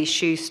ladies'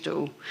 shoe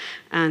stall,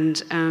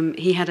 and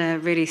he had a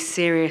really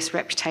serious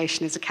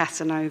reputation as a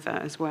Casanova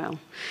as well.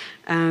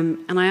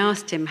 And I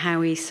asked him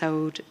how he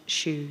sold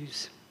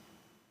shoes.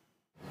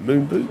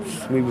 Moon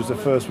boots. We was the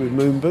first with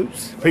moon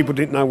boots. People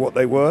didn't know what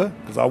they were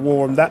because I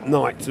wore them that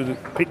night to the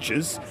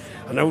pictures,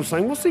 and they were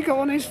saying, "What's he got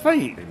on his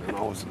feet?" And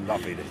I was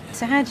loving it.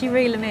 So how do you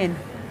reel them in?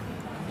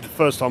 The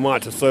first time I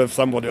had to serve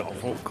somebody, I thought,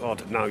 "Oh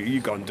God, no, you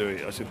go and do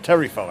it." I said,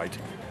 terrified.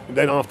 And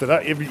then after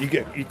that, you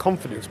get your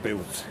confidence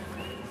builds.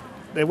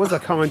 There was a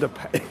kind of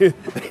there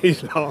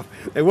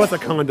was a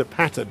kind of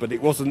pattern, but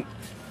it wasn't,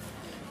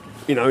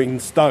 you know, in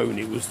stone.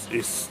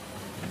 It's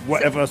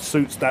whatever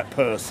suits that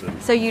person.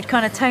 So you'd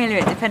kind of tailor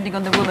it depending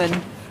on the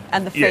woman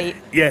and the feet.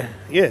 Yeah,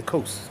 of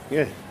course,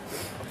 yeah.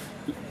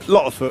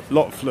 Lot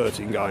of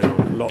flirting going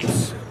on,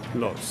 lots.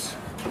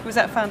 Was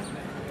that fun?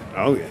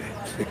 Oh yeah,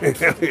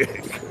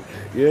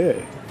 yeah,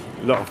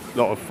 lot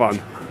of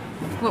fun.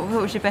 What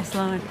was your best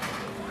line?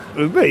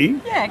 With me?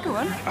 Yeah, go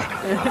on.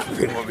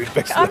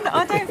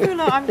 I don't feel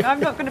like I'm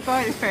not going to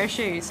buy this pair of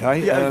shoes.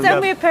 Okay, Sell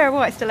me a pair of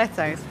white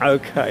stilettos.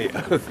 Okay.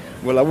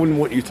 Well, I wouldn't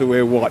want you to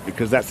wear white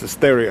because that's a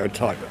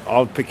stereotype.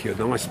 I'll pick you a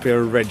nice pair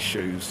of red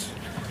shoes.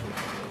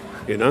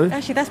 You know?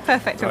 Actually, that's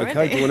perfect already.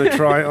 Okay, do you want to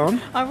try it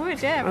on? I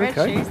would, yeah. Red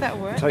shoes, that'll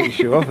work. Take your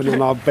shoe off and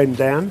then I'll bend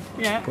down.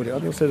 Yeah. Put it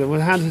on and say, well,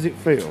 how does it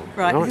feel?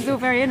 Right, this is all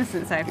very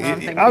innocent so far, I'm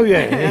thinking. Oh,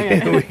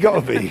 yeah. We've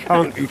got to be.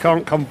 You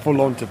can't come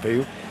full on to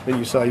people. Then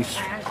you say,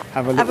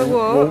 have a little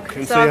walk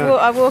and so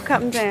I walk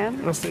up and down.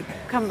 That's it.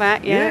 Come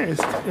back, yeah.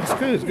 Yeah, it's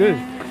good, it's good.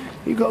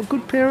 you've got a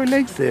good pair of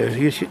legs there.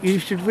 You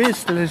should wear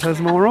stilettos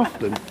more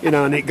often. You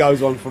know, and it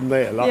goes on from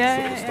there, that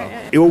sort of stuff.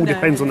 It all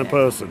depends on the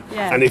person.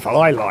 Yeah. And if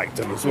I liked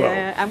them as well.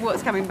 Yeah, and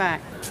what's coming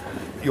back?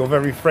 You're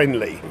very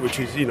friendly, which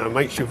is, you know,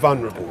 makes you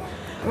vulnerable.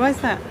 Why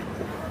is that?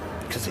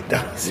 Because it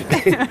does.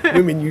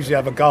 Women usually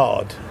have a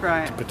guard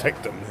to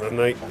protect them,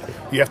 and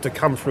you have to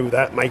come through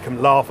that, make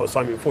them laugh or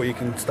something before you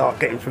can start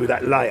getting through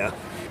that layer.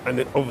 And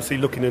obviously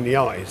looking in the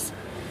eyes.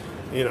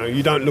 You know,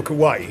 you don't look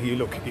away. You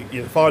look.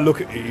 If I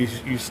look at you,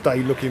 you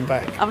stay looking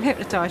back. I'm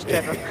hypnotised,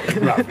 Trevor.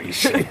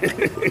 Rubbish.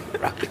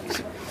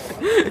 Rubbish.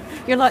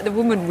 You're like the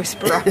woman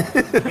whisperer.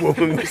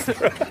 Woman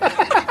whisperer.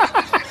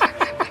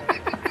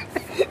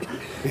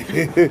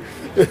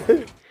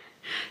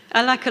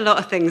 I like a lot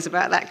of things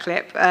about that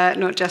clip,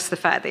 not just the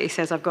fact that he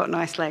says I've got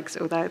nice legs,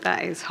 although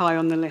that is high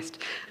on the list.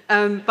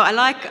 But I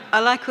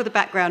like all the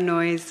background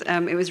noise.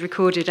 It was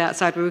recorded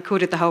outside. We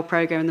recorded the whole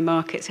programme in the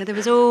market, so there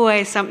was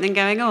always something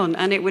going on,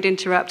 and it would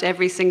interrupt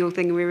every single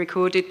thing we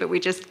recorded, but we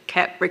just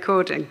kept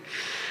recording.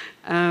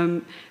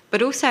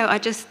 But also, I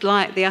just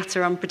like the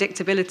utter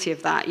unpredictability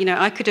of that. You know,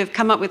 I could have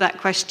come up with that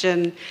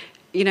question,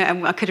 you know,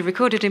 and I could have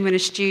recorded him in a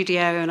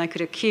studio and I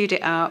could have queued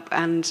it up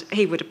and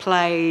he would have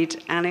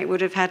played and it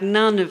would have had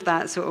none of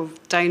that sort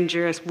of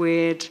dangerous,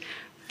 weird,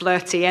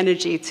 flirty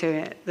energy to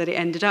it that it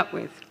ended up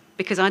with,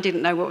 because I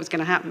didn't know what was going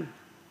to happen.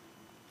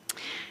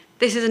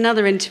 This is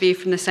another interview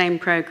from the same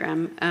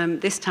programme,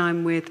 this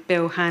time with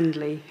Bill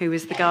Handley, who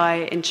was the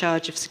guy in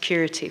charge of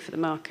security for the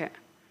market.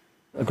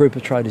 A group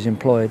of traders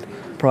employed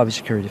a private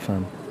security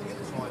firm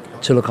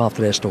to look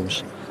after their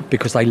stalls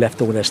because they left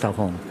all their stuff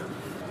on.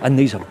 And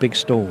these are big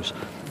stalls.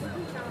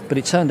 But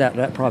it turned out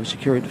that private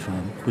security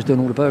firm was doing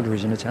all the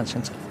burglaries in the town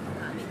centre.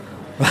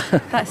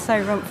 That's so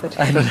Romford.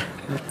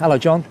 Hello,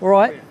 John. All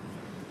right?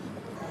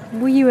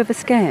 Were you ever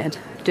scared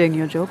doing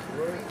your job?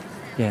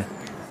 Yeah.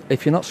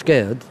 If you're not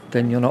scared,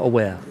 then you're not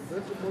aware.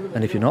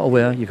 And if you're not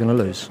aware, you're going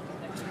to lose.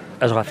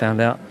 As I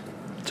found out,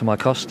 to my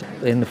cost,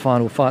 in the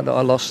final fight that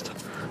I lost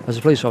as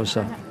a police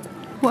officer.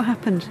 What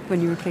happened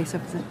when you were a police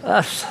officer?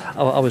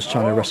 I was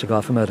trying to arrest a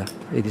guy for murder.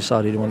 He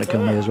decided he wanted to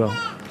kill me as well.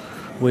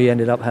 We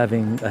ended up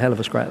having a hell of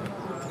a scrap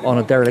on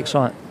a derelict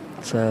site.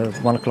 It's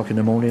 1 o'clock in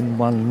the morning,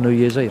 one New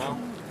Year's Eve.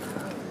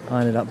 I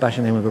ended up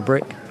bashing him with a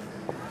brick.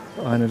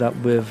 I ended up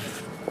with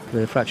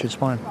a fractured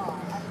spine.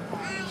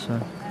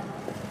 So,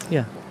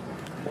 yeah,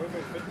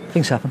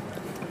 things happen.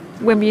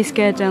 When were you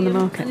scared down the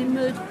market?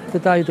 The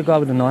day the guy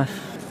with the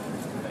knife,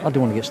 I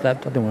didn't want to get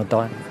stabbed, I didn't want to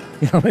die.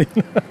 You know what I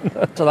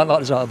mean? So I don't like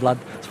the sight of blood,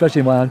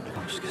 especially my own.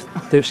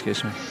 Do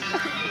excuse me.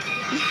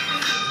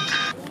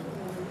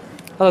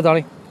 Hello,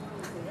 darling.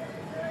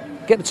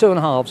 Get the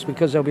 2.5s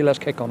because there'll be less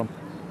kick on them.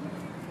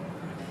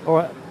 All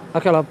right.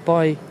 Okay, love.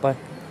 Bye. Bye.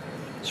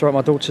 It's all right,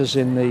 my daughter's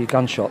in the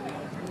gun shop.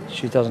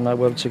 She doesn't know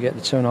whether to get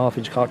the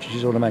 2.5-inch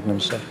cartridges or the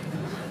Magnums, so.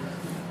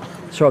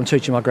 So I'm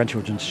teaching my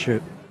grandchildren to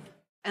shoot.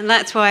 And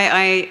that's why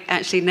I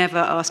actually never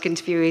ask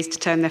interviewees to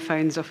turn their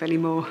phones off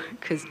anymore,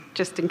 because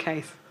just in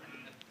case.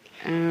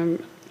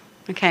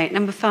 Okay,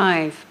 number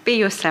 5, be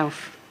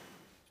yourself.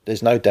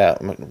 There's no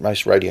doubt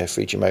most radio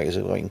feature makers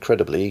have got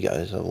incredible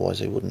egos, otherwise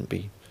they wouldn't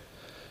be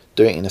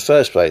doing it in the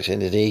first place.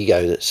 And an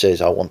ego that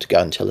says, I want to go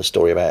and tell a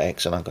story about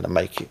X and I'm going to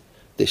make it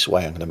this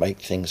way, I'm going to make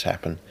things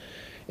happen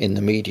in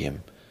the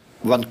medium.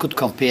 One could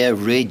compare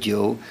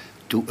radio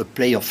to a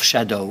play of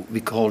shadow.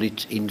 We call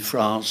it in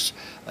France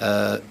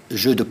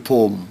jeu de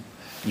paume.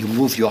 You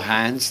move your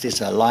hands, there's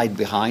a light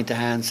behind the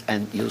hands,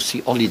 and you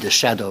see only the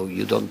shadow.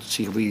 You don't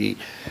see really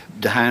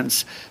the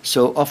hands.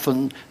 So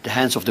often the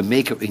hands of the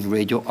maker in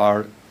radio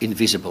are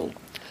invisible.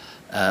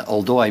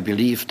 Although I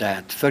believe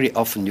that very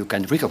often you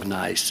can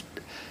recognize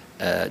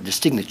the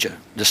signature,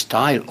 the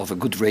style of a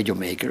good radio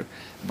maker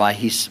by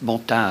his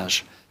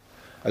montage.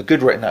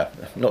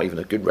 Not even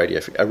a good radio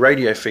feature. A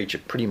radio feature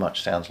pretty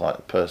much sounds like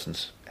the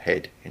person's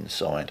head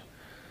inside.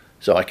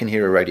 So I can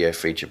hear a radio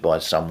feature by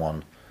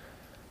someone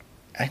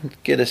and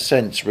get a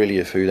sense really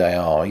of who they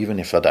are, even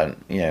if I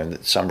don't,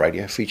 that some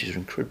radio features are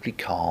incredibly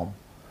calm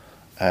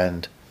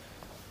and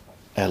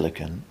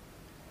elegant,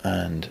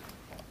 and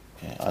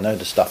I know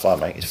the stuff I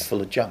make is full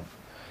of junk.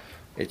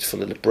 It's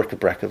full of the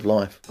bric-a-brac of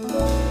life.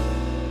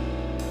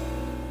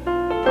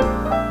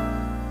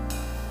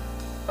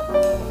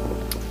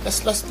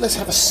 Let's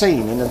have a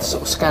scene in a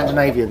sort of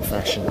Scandinavian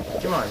fashion. Do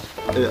you mind?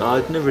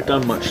 I've never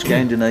done much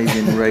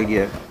Scandinavian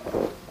radio.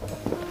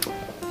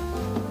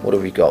 What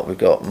have we got? We've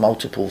got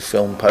multiple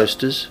film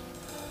posters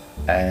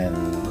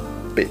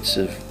and bits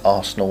of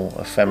Arsenal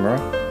ephemera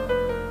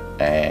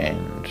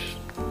and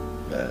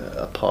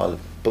a pile of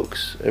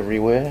books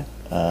everywhere.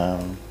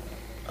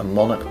 A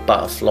monarch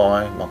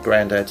butterfly, my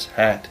granddad's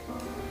hat,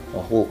 a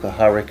Hawker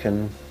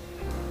Hurricane,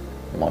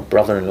 my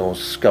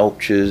brother-in-law's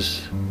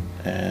sculptures.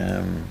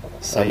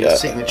 So your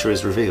signature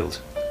is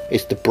revealed?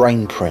 It's the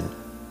brain print.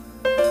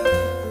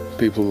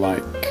 People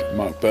like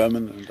Mark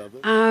Berman and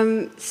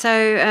others?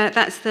 So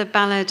that's The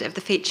Ballad of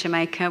the Feature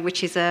Maker,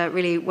 which is a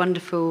really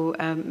wonderful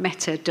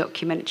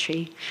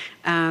meta-documentary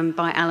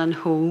by Alan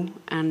Hall,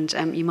 and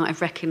you might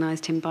have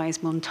recognised him by his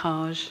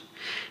montage.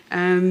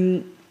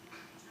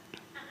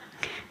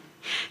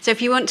 So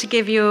if you want to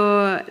give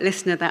your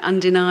listener that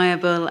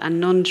undeniable and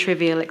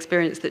non-trivial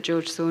experience that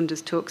George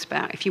Saunders talks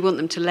about, if you want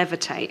them to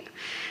levitate,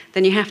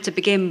 then you have to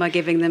begin by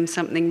giving them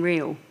something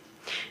real.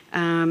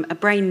 A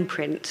brain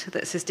print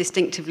that's as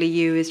distinctively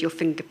you as your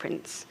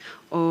fingerprints.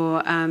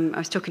 Or I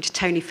was talking to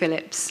Tony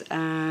Phillips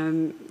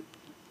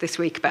this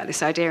week about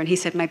this idea, and he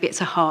said maybe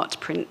it's a heart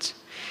print.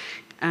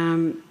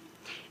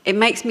 It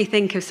makes me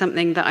think of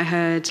something that I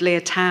heard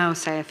Leah Tao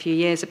say a few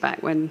years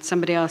back when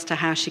somebody asked her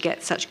how she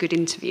gets such good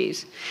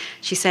interviews.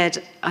 She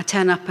said, I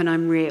turn up and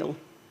I'm real.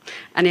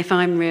 And if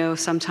I'm real,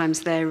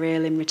 sometimes they're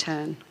real in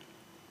return.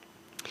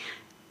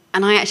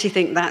 And I actually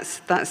think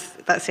that's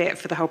it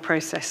for the whole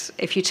process.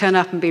 If you turn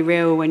up and be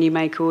real when you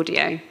make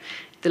audio,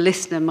 the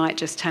listener might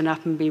just turn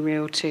up and be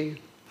real too.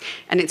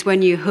 And it's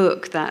when you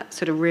hook that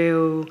sort of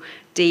real,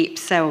 deep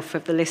self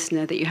of the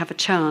listener that you have a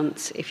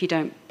chance, if you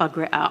don't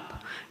bugger it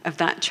up, of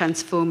that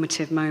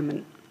transformative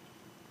moment.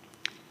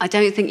 I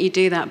don't think you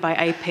do that by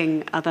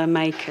aping other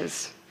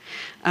makers.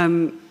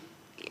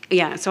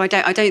 So I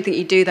don't think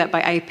you do that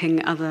by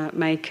aping other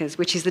makers,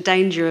 which is the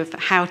danger of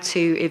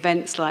how-to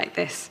events like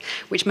this,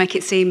 which make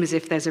it seem as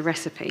if there's a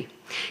recipe.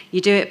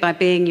 You do it by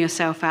being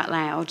yourself out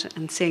loud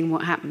and seeing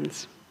what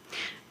happens.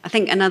 I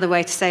think another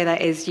way to say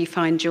that is you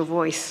find your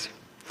voice.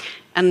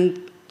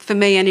 And for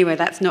me, anyway,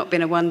 that's not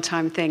been a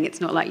one-time thing. It's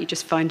not like you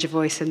just find your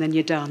voice and then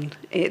you're done.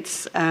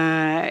 It's,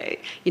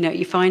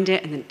 you find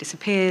it and then it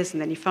disappears,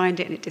 and then you find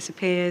it and it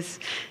disappears.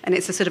 And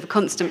it's a sort of a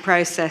constant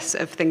process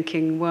of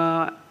thinking,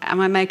 well,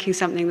 am I making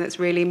something that's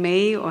really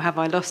me, or have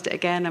I lost it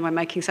again? Am I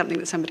making something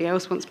that somebody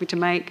else wants me to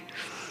make?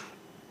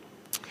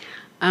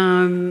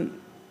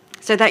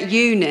 So that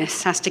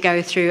you-ness has to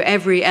go through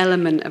every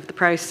element of the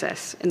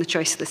process, in the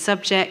choice of the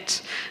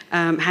subject,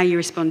 how you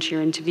respond to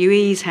your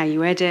interviewees, how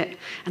you edit.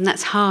 And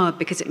that's hard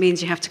because it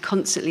means you have to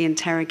constantly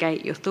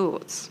interrogate your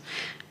thoughts.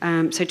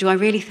 So do I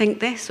really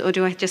think this, or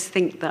do I just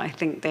think that I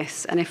think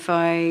this? And if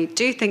I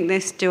do think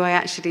this, do I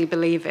actually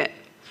believe it?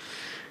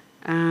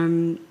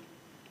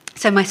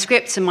 So my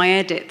scripts and my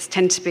edits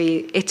tend to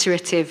be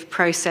iterative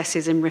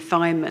processes in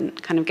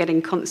refinement, kind of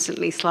getting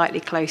constantly slightly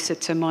closer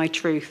to my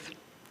truth.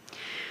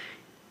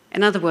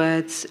 In other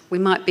words, we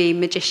might be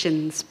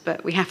magicians,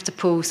 but we have to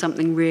pull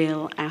something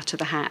real out of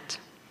the hat.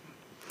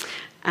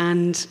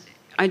 And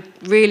I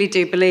really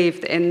do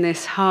believe that in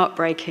this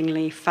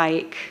heartbreakingly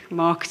fake,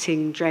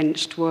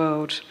 marketing-drenched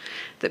world,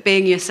 that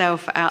being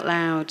yourself out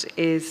loud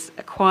is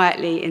a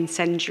quietly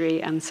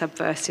incendiary and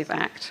subversive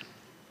act.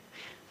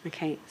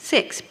 Okay,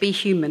 6, be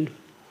human.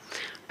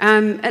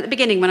 At the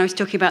beginning, when I was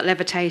talking about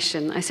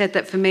levitation, I said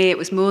that for me it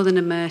was more than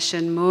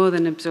immersion, more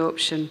than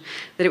absorption,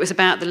 that it was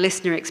about the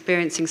listener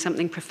experiencing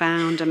something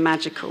profound and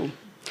magical,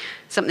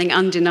 something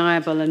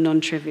undeniable and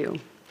non-trivial.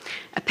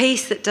 A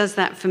piece that does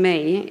that for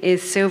me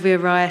is Sylvia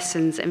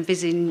Ryerson's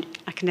Envision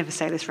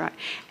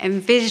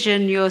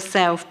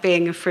Yourself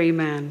Being a Free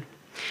Man.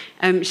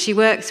 She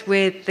works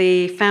with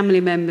the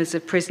family members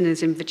of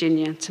prisoners in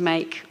Virginia to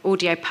make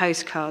audio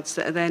postcards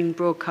that are then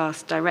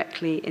broadcast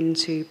directly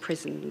into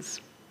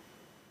prisons.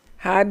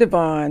 Hi,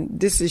 Devon.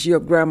 This is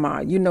your grandma.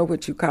 You know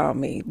what you call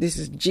me. This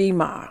is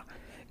G-Ma,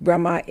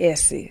 Grandma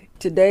Essie.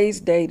 Today's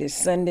date is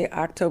Sunday,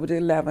 October the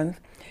 11th,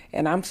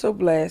 and I'm so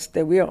blessed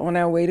that we are on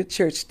our way to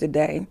church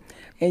today,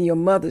 and your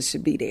mother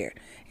should be there.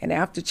 And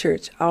after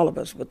church, all of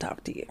us will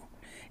talk to you.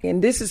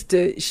 And this is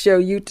to show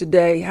you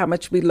today how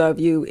much we love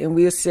you, and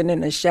we're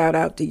sending a shout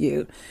out to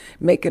you,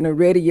 making a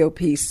radio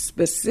piece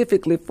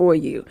specifically for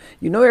you.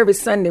 You know, every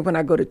Sunday when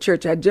I go to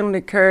church, I generally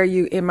carry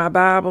you in my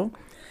Bible.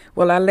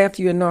 Well, I left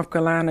you in North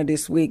Carolina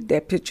this week,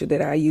 that picture that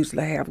I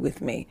usually have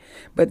with me.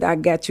 But I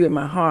got you in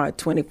my heart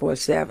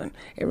 24/7.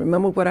 And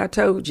remember what I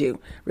told you.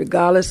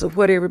 Regardless of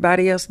what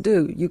everybody else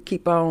do, you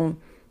keep on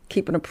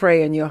keeping a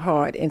prayer in your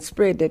heart and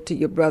spread that to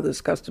your brothers,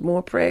 because the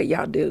more prayer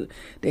y'all do,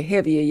 the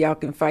heavier y'all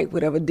can fight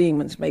whatever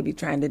demons may be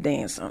trying to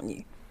dance on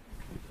you.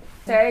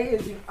 Tay,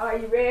 are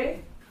you ready?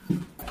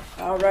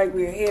 All right,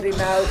 we're heading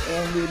out,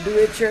 and we'll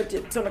be at church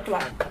at 10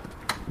 o'clock.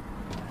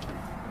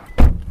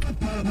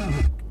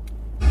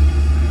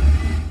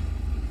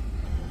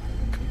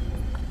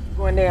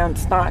 Going down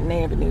Staunton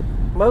Avenue.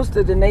 Most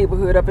of the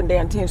neighborhood up and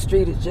down 10th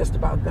Street is just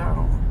about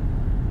gone.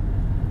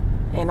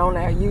 And on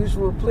our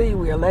usual plea,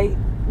 we're late.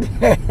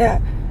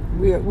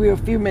 we're a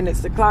few minutes.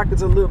 The clock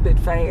is a little bit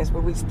fast,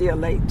 but we're still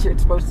late.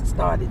 Church's supposed to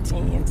start at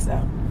 10,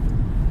 so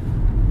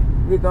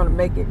we're going to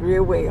make it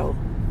real well.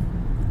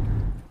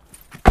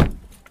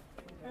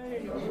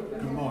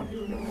 Good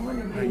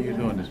morning. How you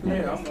doing this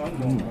morning?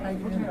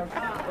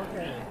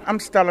 I'm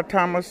Stella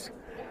Thomas,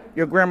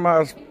 your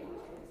grandma's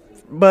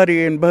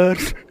buddy and bud.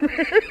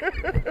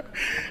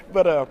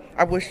 But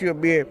I wish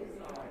you'll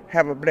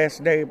have a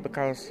blessed day,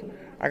 because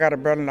I got a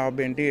brother-in-law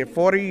been dead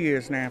 40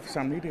 years now for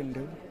something he didn't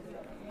do.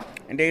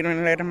 And they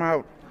didn't let him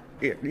out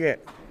yet.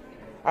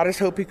 I just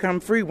hope he come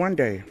free one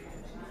day.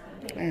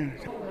 Man,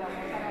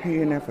 he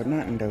ain't there for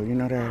nothing though, you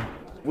know that.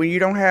 When you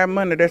don't have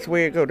money, that's the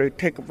way it go. They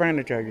take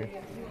advantage of you.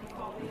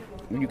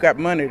 When you got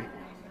money,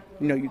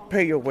 you know, you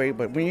pay your way,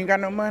 but when you ain't got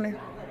no money,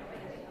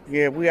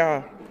 yeah,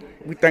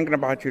 we thinking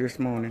about you this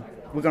morning.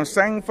 We're going to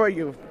sing for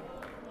you.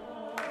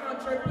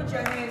 put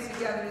your hands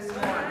together this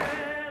morning.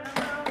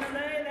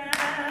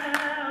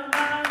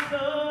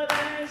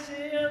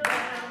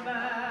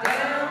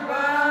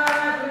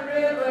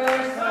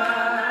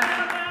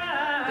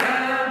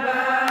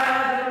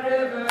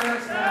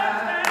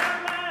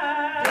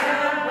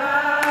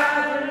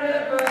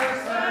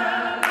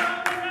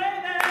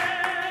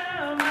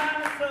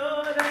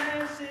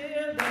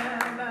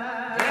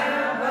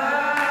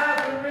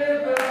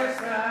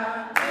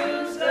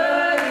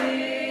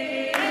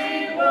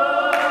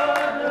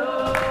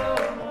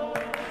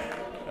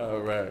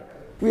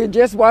 We're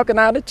just walking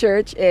out of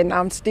church, and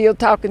I'm still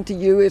talking to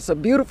you. It's a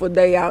beautiful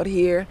day out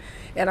here,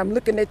 and I'm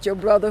looking at your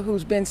brother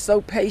who's been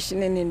so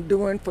patient and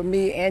enduring for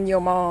me and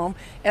your mom,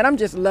 and I'm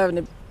just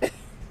loving it.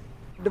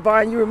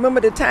 Devon, you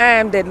remember the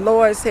time that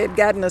Lois had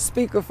gotten a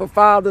speaker for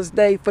Father's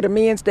Day, for the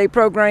Men's Day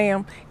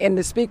program, and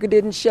the speaker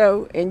didn't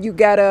show, and you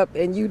got up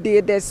and you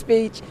did that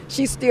speech?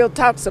 She still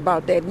talks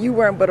about that. You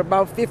weren't but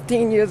about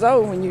 15 years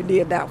old when you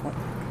did that one.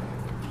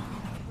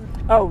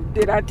 Oh,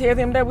 did I tell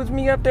him that was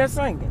me up there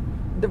singing?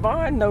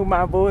 Devon know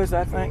my voice,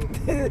 I think.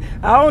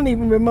 I don't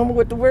even remember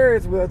what the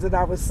words was that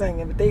I was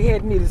singing, but they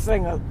had me to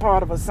sing a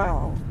part of a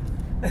song.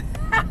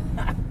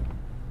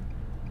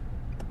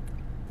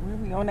 Well,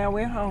 we on our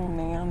way home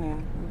now,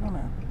 and we're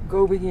gonna go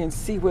over here and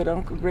see what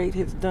Uncle Great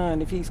has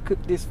done, if he's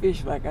cooked this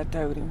fish like I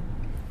told him.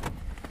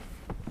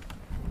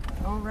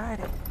 All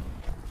righty.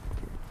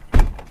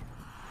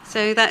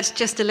 So that's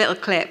just a little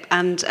clip,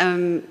 and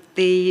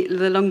the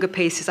longer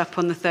piece is up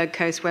on the Third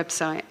Coast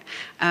website.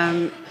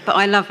 But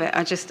I love it.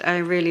 I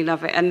really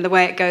love it. And the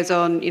way it goes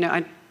on,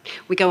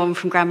 we go on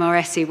from Grandma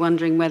Essie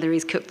wondering whether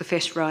he's cooked the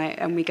fish right,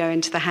 and we go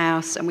into the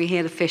house and we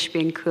hear the fish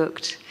being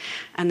cooked,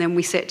 and then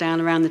we sit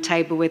down around the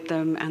table with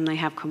them and they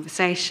have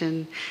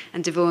conversation,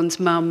 and Devon's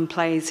mum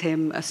plays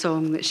him a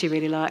song that she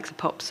really likes, a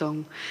pop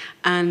song,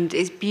 and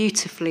it's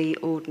beautifully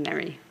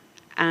ordinary.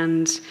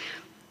 And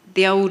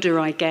the older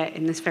I get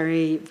in this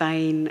very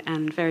vain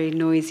and very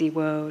noisy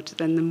world,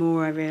 then the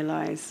more I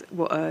realise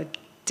what a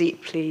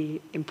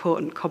deeply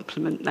important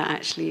compliment that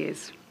actually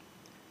is.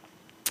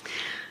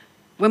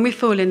 When we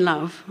fall in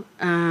love,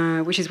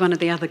 which is one of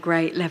the other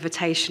great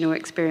levitational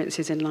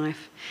experiences in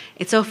life,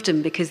 it's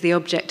often because the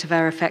object of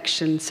our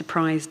affection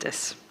surprised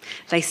us.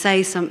 They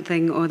say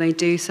something or they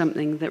do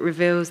something that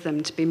reveals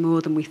them to be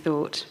more than we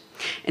thought.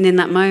 And in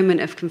that moment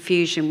of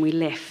confusion, we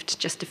lift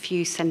just a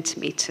few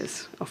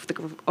centimetres off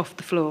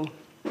the floor.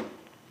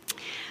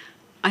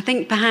 I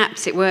think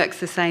perhaps it works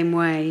the same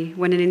way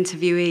when an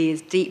interviewee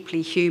is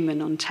deeply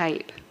human on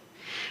tape,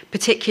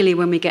 particularly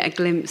when we get a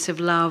glimpse of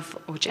love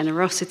or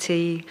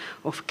generosity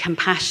or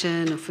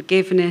compassion or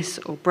forgiveness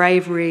or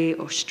bravery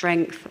or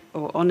strength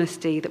or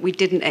honesty that we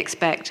didn't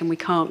expect and we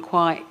can't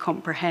quite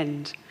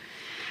comprehend.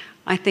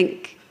 I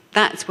think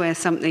that's where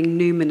something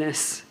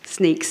numinous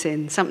sneaks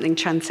in, something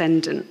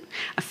transcendent,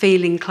 a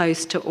feeling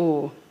close to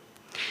awe.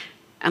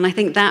 And I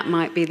think that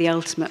might be the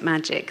ultimate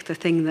magic, the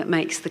thing that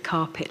makes the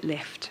carpet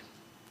lift.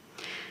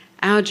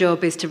 Our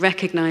job is to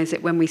recognise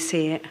it when we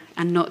see it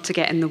and not to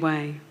get in the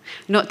way,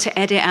 not to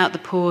edit out the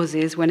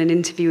pauses when an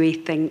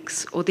interviewee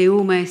thinks or the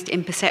almost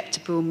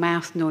imperceptible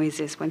mouth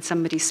noises when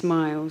somebody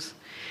smiles,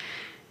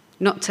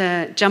 not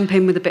to jump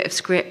in with a bit of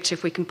script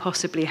if we can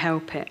possibly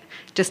help it,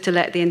 just to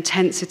let the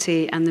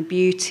intensity and the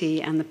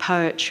beauty and the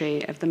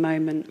poetry of the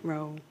moment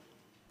roll.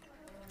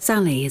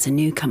 Sally is a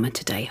newcomer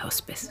to day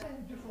hospice.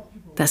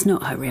 That's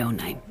not her real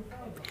name,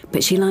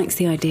 but she likes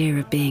the idea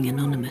of being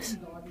anonymous.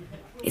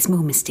 It's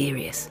more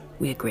mysterious,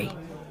 we agree.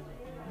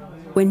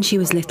 When she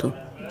was little,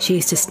 she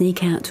used to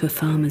sneak out to a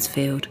farmer's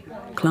field,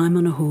 climb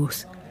on a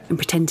horse, and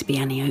pretend to be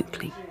Annie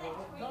Oakley.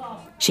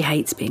 She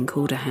hates being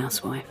called a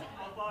housewife.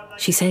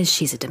 She says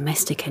she's a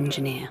domestic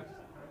engineer.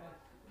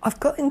 I've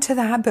got into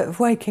the habit of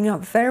waking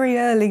up very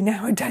early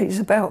nowadays,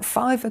 about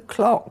 5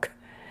 o'clock,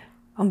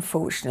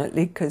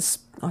 unfortunately, because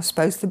I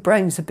suppose the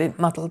brain's a bit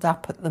muddled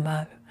up at the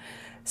mo.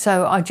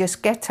 So I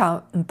just get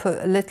up and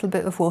put a little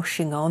bit of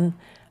washing on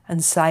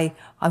and say,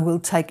 I will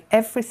take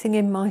everything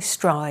in my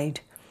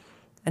stride.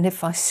 And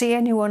if I see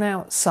anyone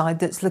outside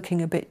that's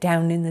looking a bit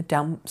down in the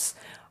dumps,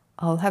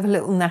 I'll have a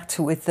little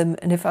natter with them,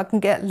 and if I can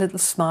get a little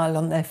smile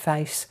on their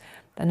face,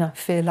 then I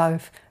feel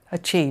I've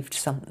achieved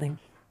something.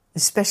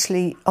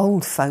 Especially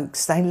old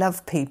folks, they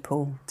love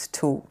people to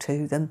talk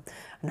to them,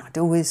 and I'd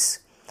always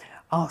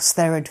ask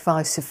their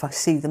advice if I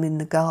see them in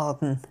the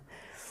garden.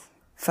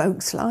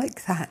 Folks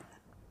like that,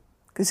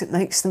 because it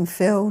makes them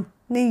feel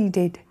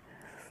needed.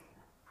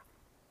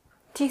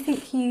 Do you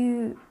think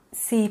you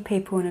see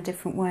people in a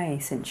different way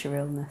since your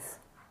illness?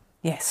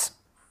 Yes,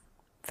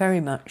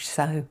 very much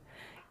so.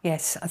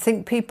 Yes, I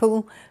think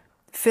people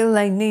feel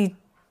they need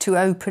to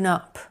open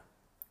up.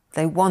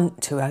 They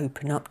want to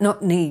open up,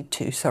 not need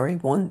to, sorry,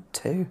 want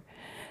to.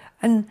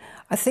 And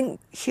I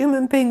think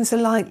human beings are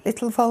like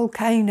little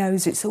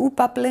volcanoes. It's all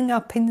bubbling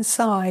up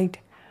inside.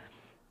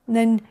 And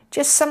then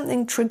just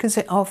something triggers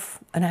it off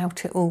and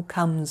out it all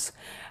comes.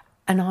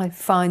 And I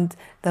find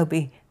they'll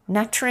be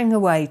nattering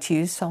away to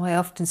you, so I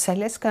often say,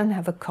 let's go and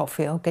have a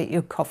coffee. I'll get you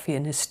a coffee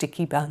and a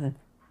sticky bun.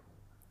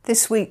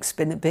 This week's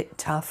been a bit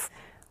tough.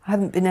 I I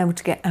haven't been able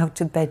to get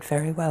out of bed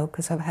very well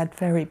because I've had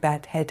very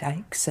bad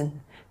headaches and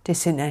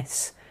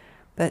dizziness.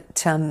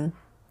 But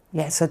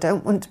yes, I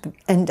don't want to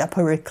end up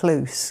a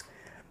recluse.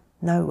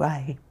 No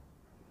way.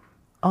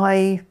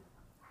 I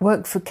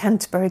work for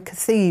Canterbury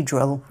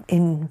Cathedral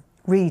in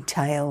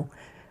retail,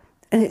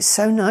 and it's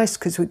so nice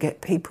because we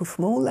get people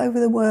from all over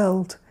the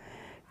world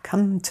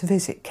come to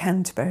visit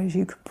Canterbury, as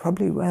you could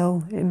probably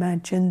well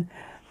imagine.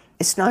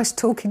 It's nice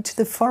talking to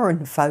the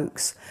foreign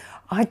folks.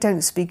 I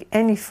don't speak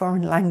any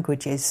foreign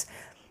languages,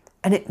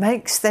 and it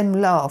makes them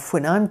laugh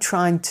when I'm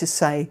trying to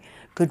say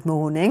good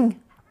morning,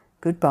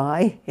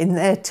 goodbye, in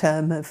their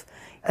term of,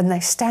 and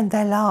they stand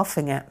there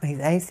laughing at me.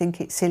 They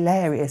think it's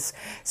hilarious.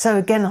 So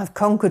again, I've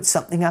conquered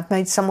something. I've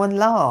made someone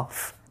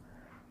laugh.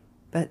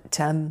 But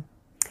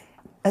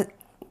at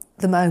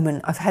the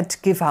moment, I've had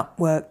to give up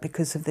work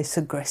because of this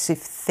aggressive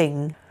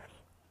thing,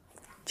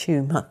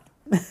 tumour.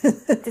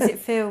 Does it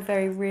feel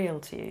very real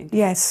to you?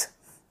 Yes.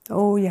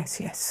 Oh,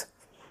 yes.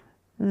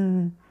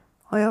 I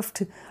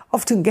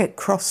often get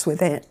cross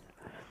with it.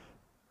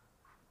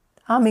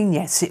 I mean,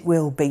 yes, it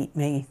will beat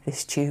me,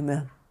 this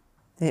tumour.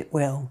 It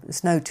will.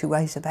 There's no two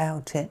ways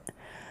about it.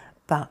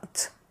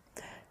 But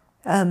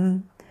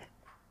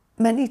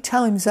many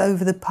times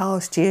over the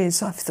past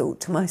years, I've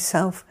thought to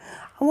myself,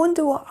 I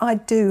wonder what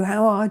I'd do,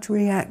 how I'd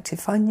react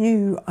if I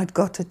knew I'd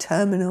got a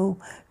terminal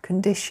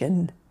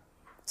condition.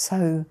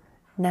 So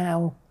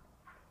now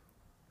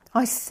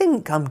I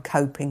think I'm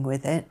coping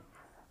with it.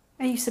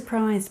 Are you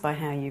surprised by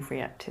how you've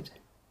reacted?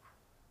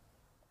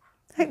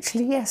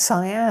 Actually, yes,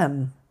 I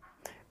am.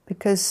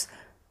 Because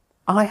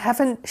I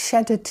haven't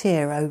shed a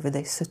tear over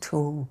this at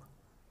all.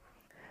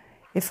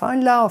 If I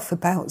laugh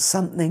about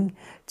something,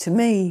 to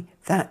me,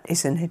 that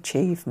is an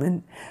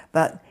achievement.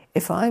 But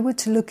if I were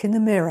to look in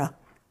the mirror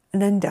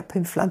and end up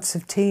in floods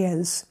of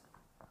tears,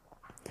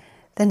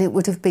 then it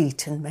would have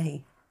beaten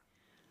me.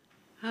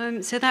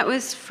 So that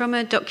was from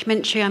a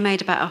documentary I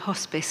made about a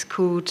hospice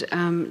called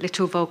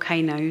Little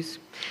Volcanoes.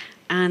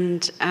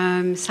 And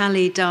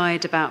Sally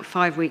died about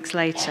 5 weeks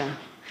later.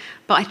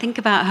 But I think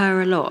about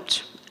her a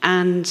lot.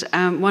 And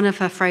one of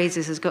her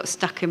phrases has got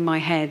stuck in my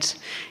head.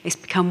 It's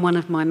become one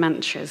of my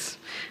mantras.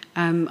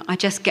 I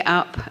just get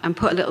up and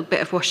put a little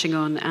bit of washing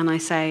on and I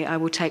say, I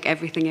will take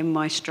everything in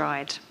my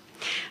stride.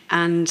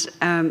 And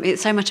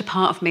it's so much a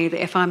part of me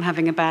that if I'm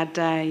having a bad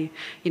day,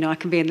 I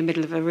can be in the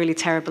middle of a really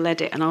terrible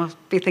edit and I'll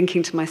be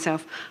thinking to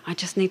myself, I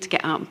just need to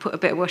get up and put a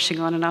bit of washing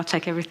on and I'll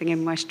take everything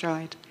in my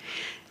stride.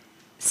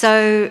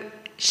 So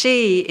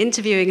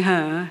interviewing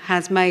her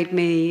has made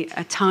me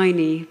a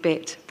tiny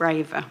bit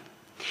braver.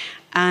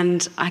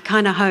 And I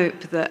kind of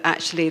hope that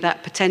actually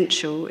that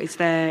potential is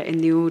there in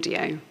the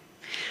audio.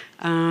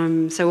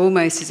 So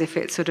almost as if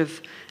it's sort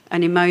of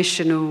an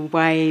emotional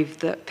wave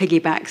that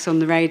piggybacks on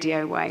the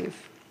radio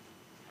wave.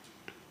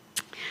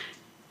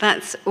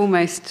 That's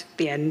almost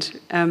the end.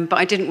 But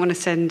I didn't want to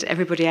send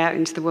everybody out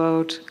into the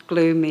world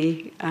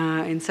gloomy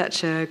in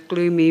such a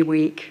gloomy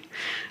week.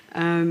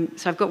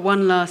 So I've got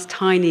one last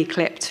tiny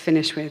clip to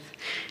finish with.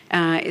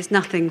 It's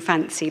nothing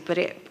fancy, but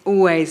it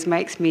always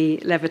makes me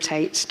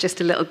levitate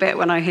just a little bit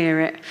when I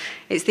hear it.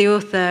 It's the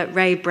author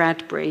Ray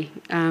Bradbury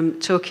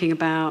talking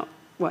about,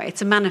 well,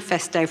 it's a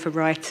manifesto for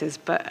writers,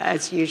 but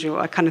as usual,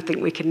 I kind of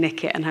think we can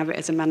nick it and have it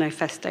as a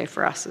manifesto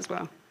for us as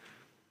well.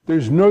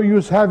 There's no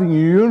use having a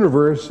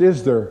universe,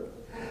 is there?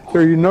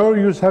 There's no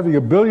use having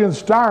 1 billion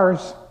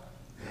stars.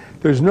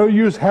 There's no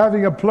use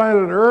having a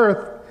planet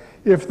Earth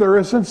if there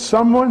isn't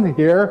someone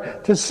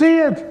here to see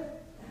it.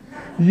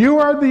 You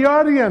are the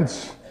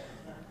audience.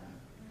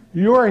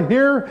 You are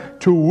here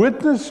to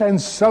witness and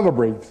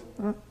celebrate.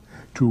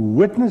 To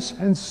witness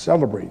and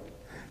celebrate.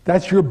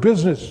 That's your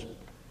business.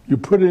 You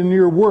put it in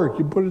your work.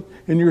 You put it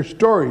in your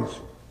stories.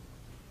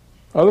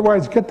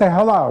 Otherwise, get the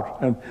hell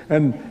out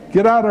and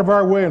get out of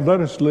our way and let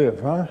us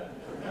live, huh?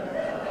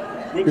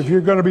 If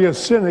you're going to be a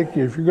cynic,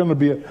 if you're going to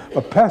be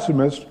a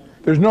pessimist,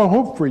 there's no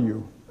hope for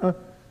you. Huh?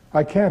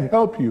 I can't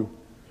help you.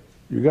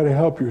 You got to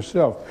help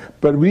yourself.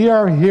 But we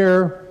are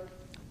here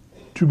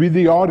to be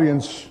the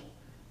audience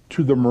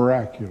to the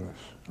miraculous.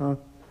 Huh?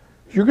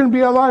 You're going to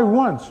be alive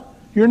once.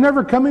 You're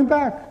never coming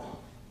back.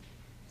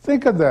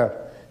 Think of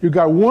that. You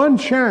got one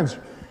chance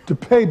to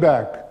pay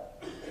back.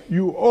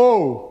 You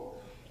owe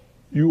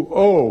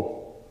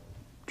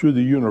to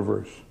the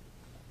universe.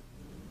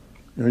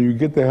 You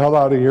get the hell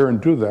out of here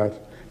and do that,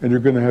 and you're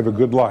going to have a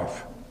good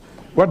life.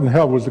 What in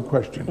hell was the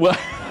question? Well,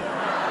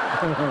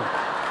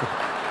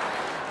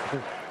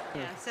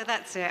 so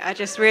that's it. I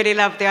just really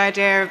love the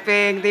idea of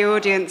being the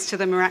audience to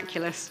the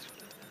miraculous.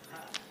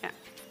 Yeah.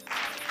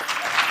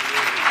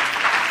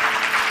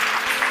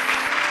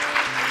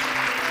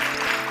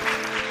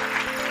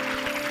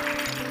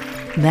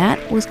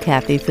 That was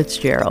Kathy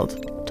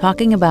Fitzgerald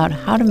talking about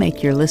how to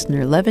make your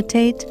listener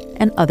levitate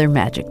and other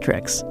magic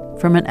tricks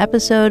from an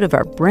episode of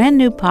our brand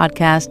new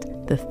podcast,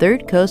 The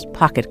Third Coast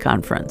Pocket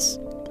Conference.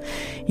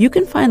 You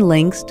can find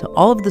links to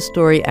all of the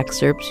story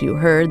excerpts you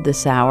heard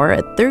this hour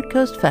at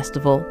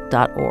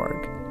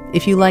thirdcoastfestival.org.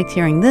 If you liked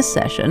hearing this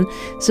session,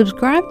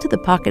 subscribe to the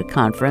Pocket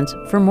Conference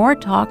for more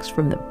talks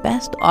from the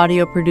best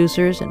audio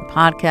producers and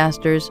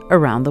podcasters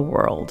around the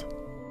world.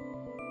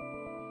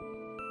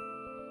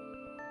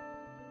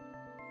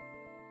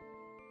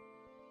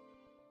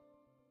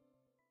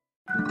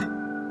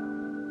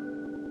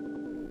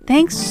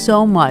 Thanks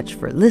so much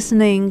for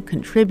listening,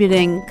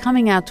 contributing,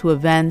 coming out to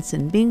events,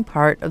 and being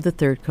part of the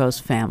Third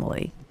Coast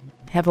family.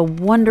 Have a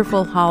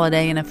wonderful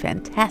holiday and a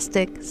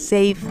fantastic,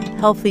 safe,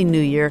 healthy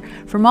New Year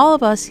from all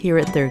of us here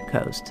at Third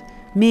Coast.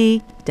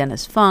 Me,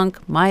 Dennis Funk,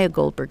 Maya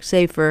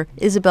Goldberg-Safer,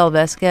 Isabel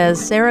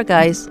Vasquez, Sarah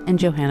Geis, and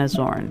Johanna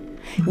Zorn.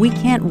 We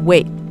can't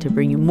wait to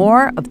bring you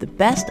more of the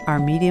best our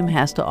medium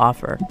has to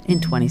offer in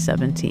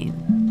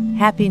 2017.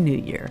 Happy New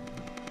Year.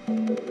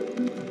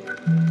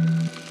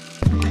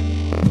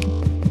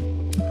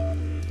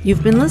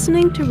 You've been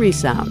listening to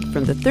Resound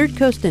from the Third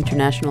Coast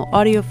International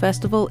Audio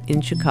Festival in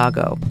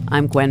Chicago.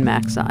 I'm Gwen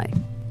Macsai.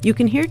 You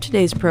can hear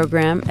today's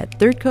program at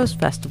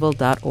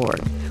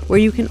thirdcoastfestival.org, where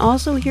you can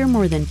also hear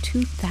more than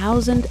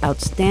 2,000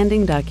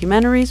 outstanding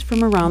documentaries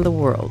from around the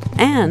world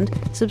and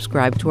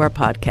subscribe to our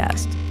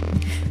podcast.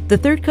 The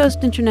Third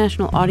Coast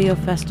International Audio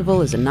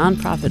Festival is a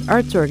nonprofit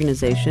arts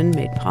organization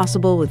made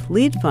possible with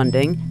lead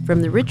funding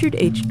from the Richard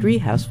H.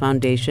 Driehaus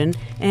Foundation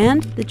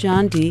and the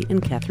John D.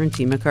 and Catherine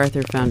T.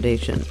 MacArthur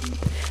Foundation.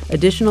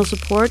 Additional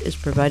support is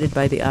provided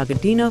by the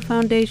Agudino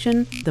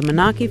Foundation, the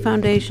Menaki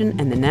Foundation,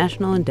 and the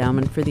National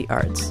Endowment for the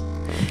Arts.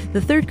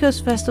 The Third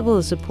Coast Festival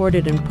is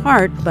supported in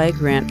part by a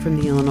grant from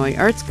the Illinois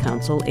Arts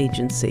Council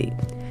Agency.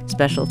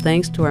 Special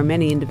thanks to our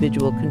many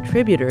individual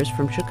contributors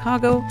from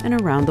Chicago and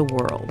around the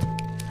world.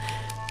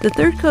 The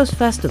Third Coast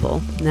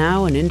Festival,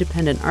 now an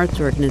independent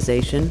arts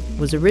organization,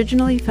 was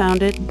originally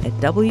founded at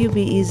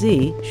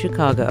WBEZ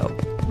Chicago.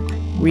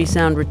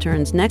 Resound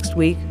returns next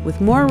week with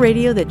more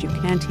radio that you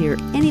can't hear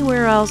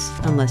anywhere else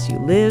unless you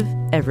live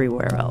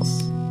everywhere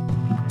else.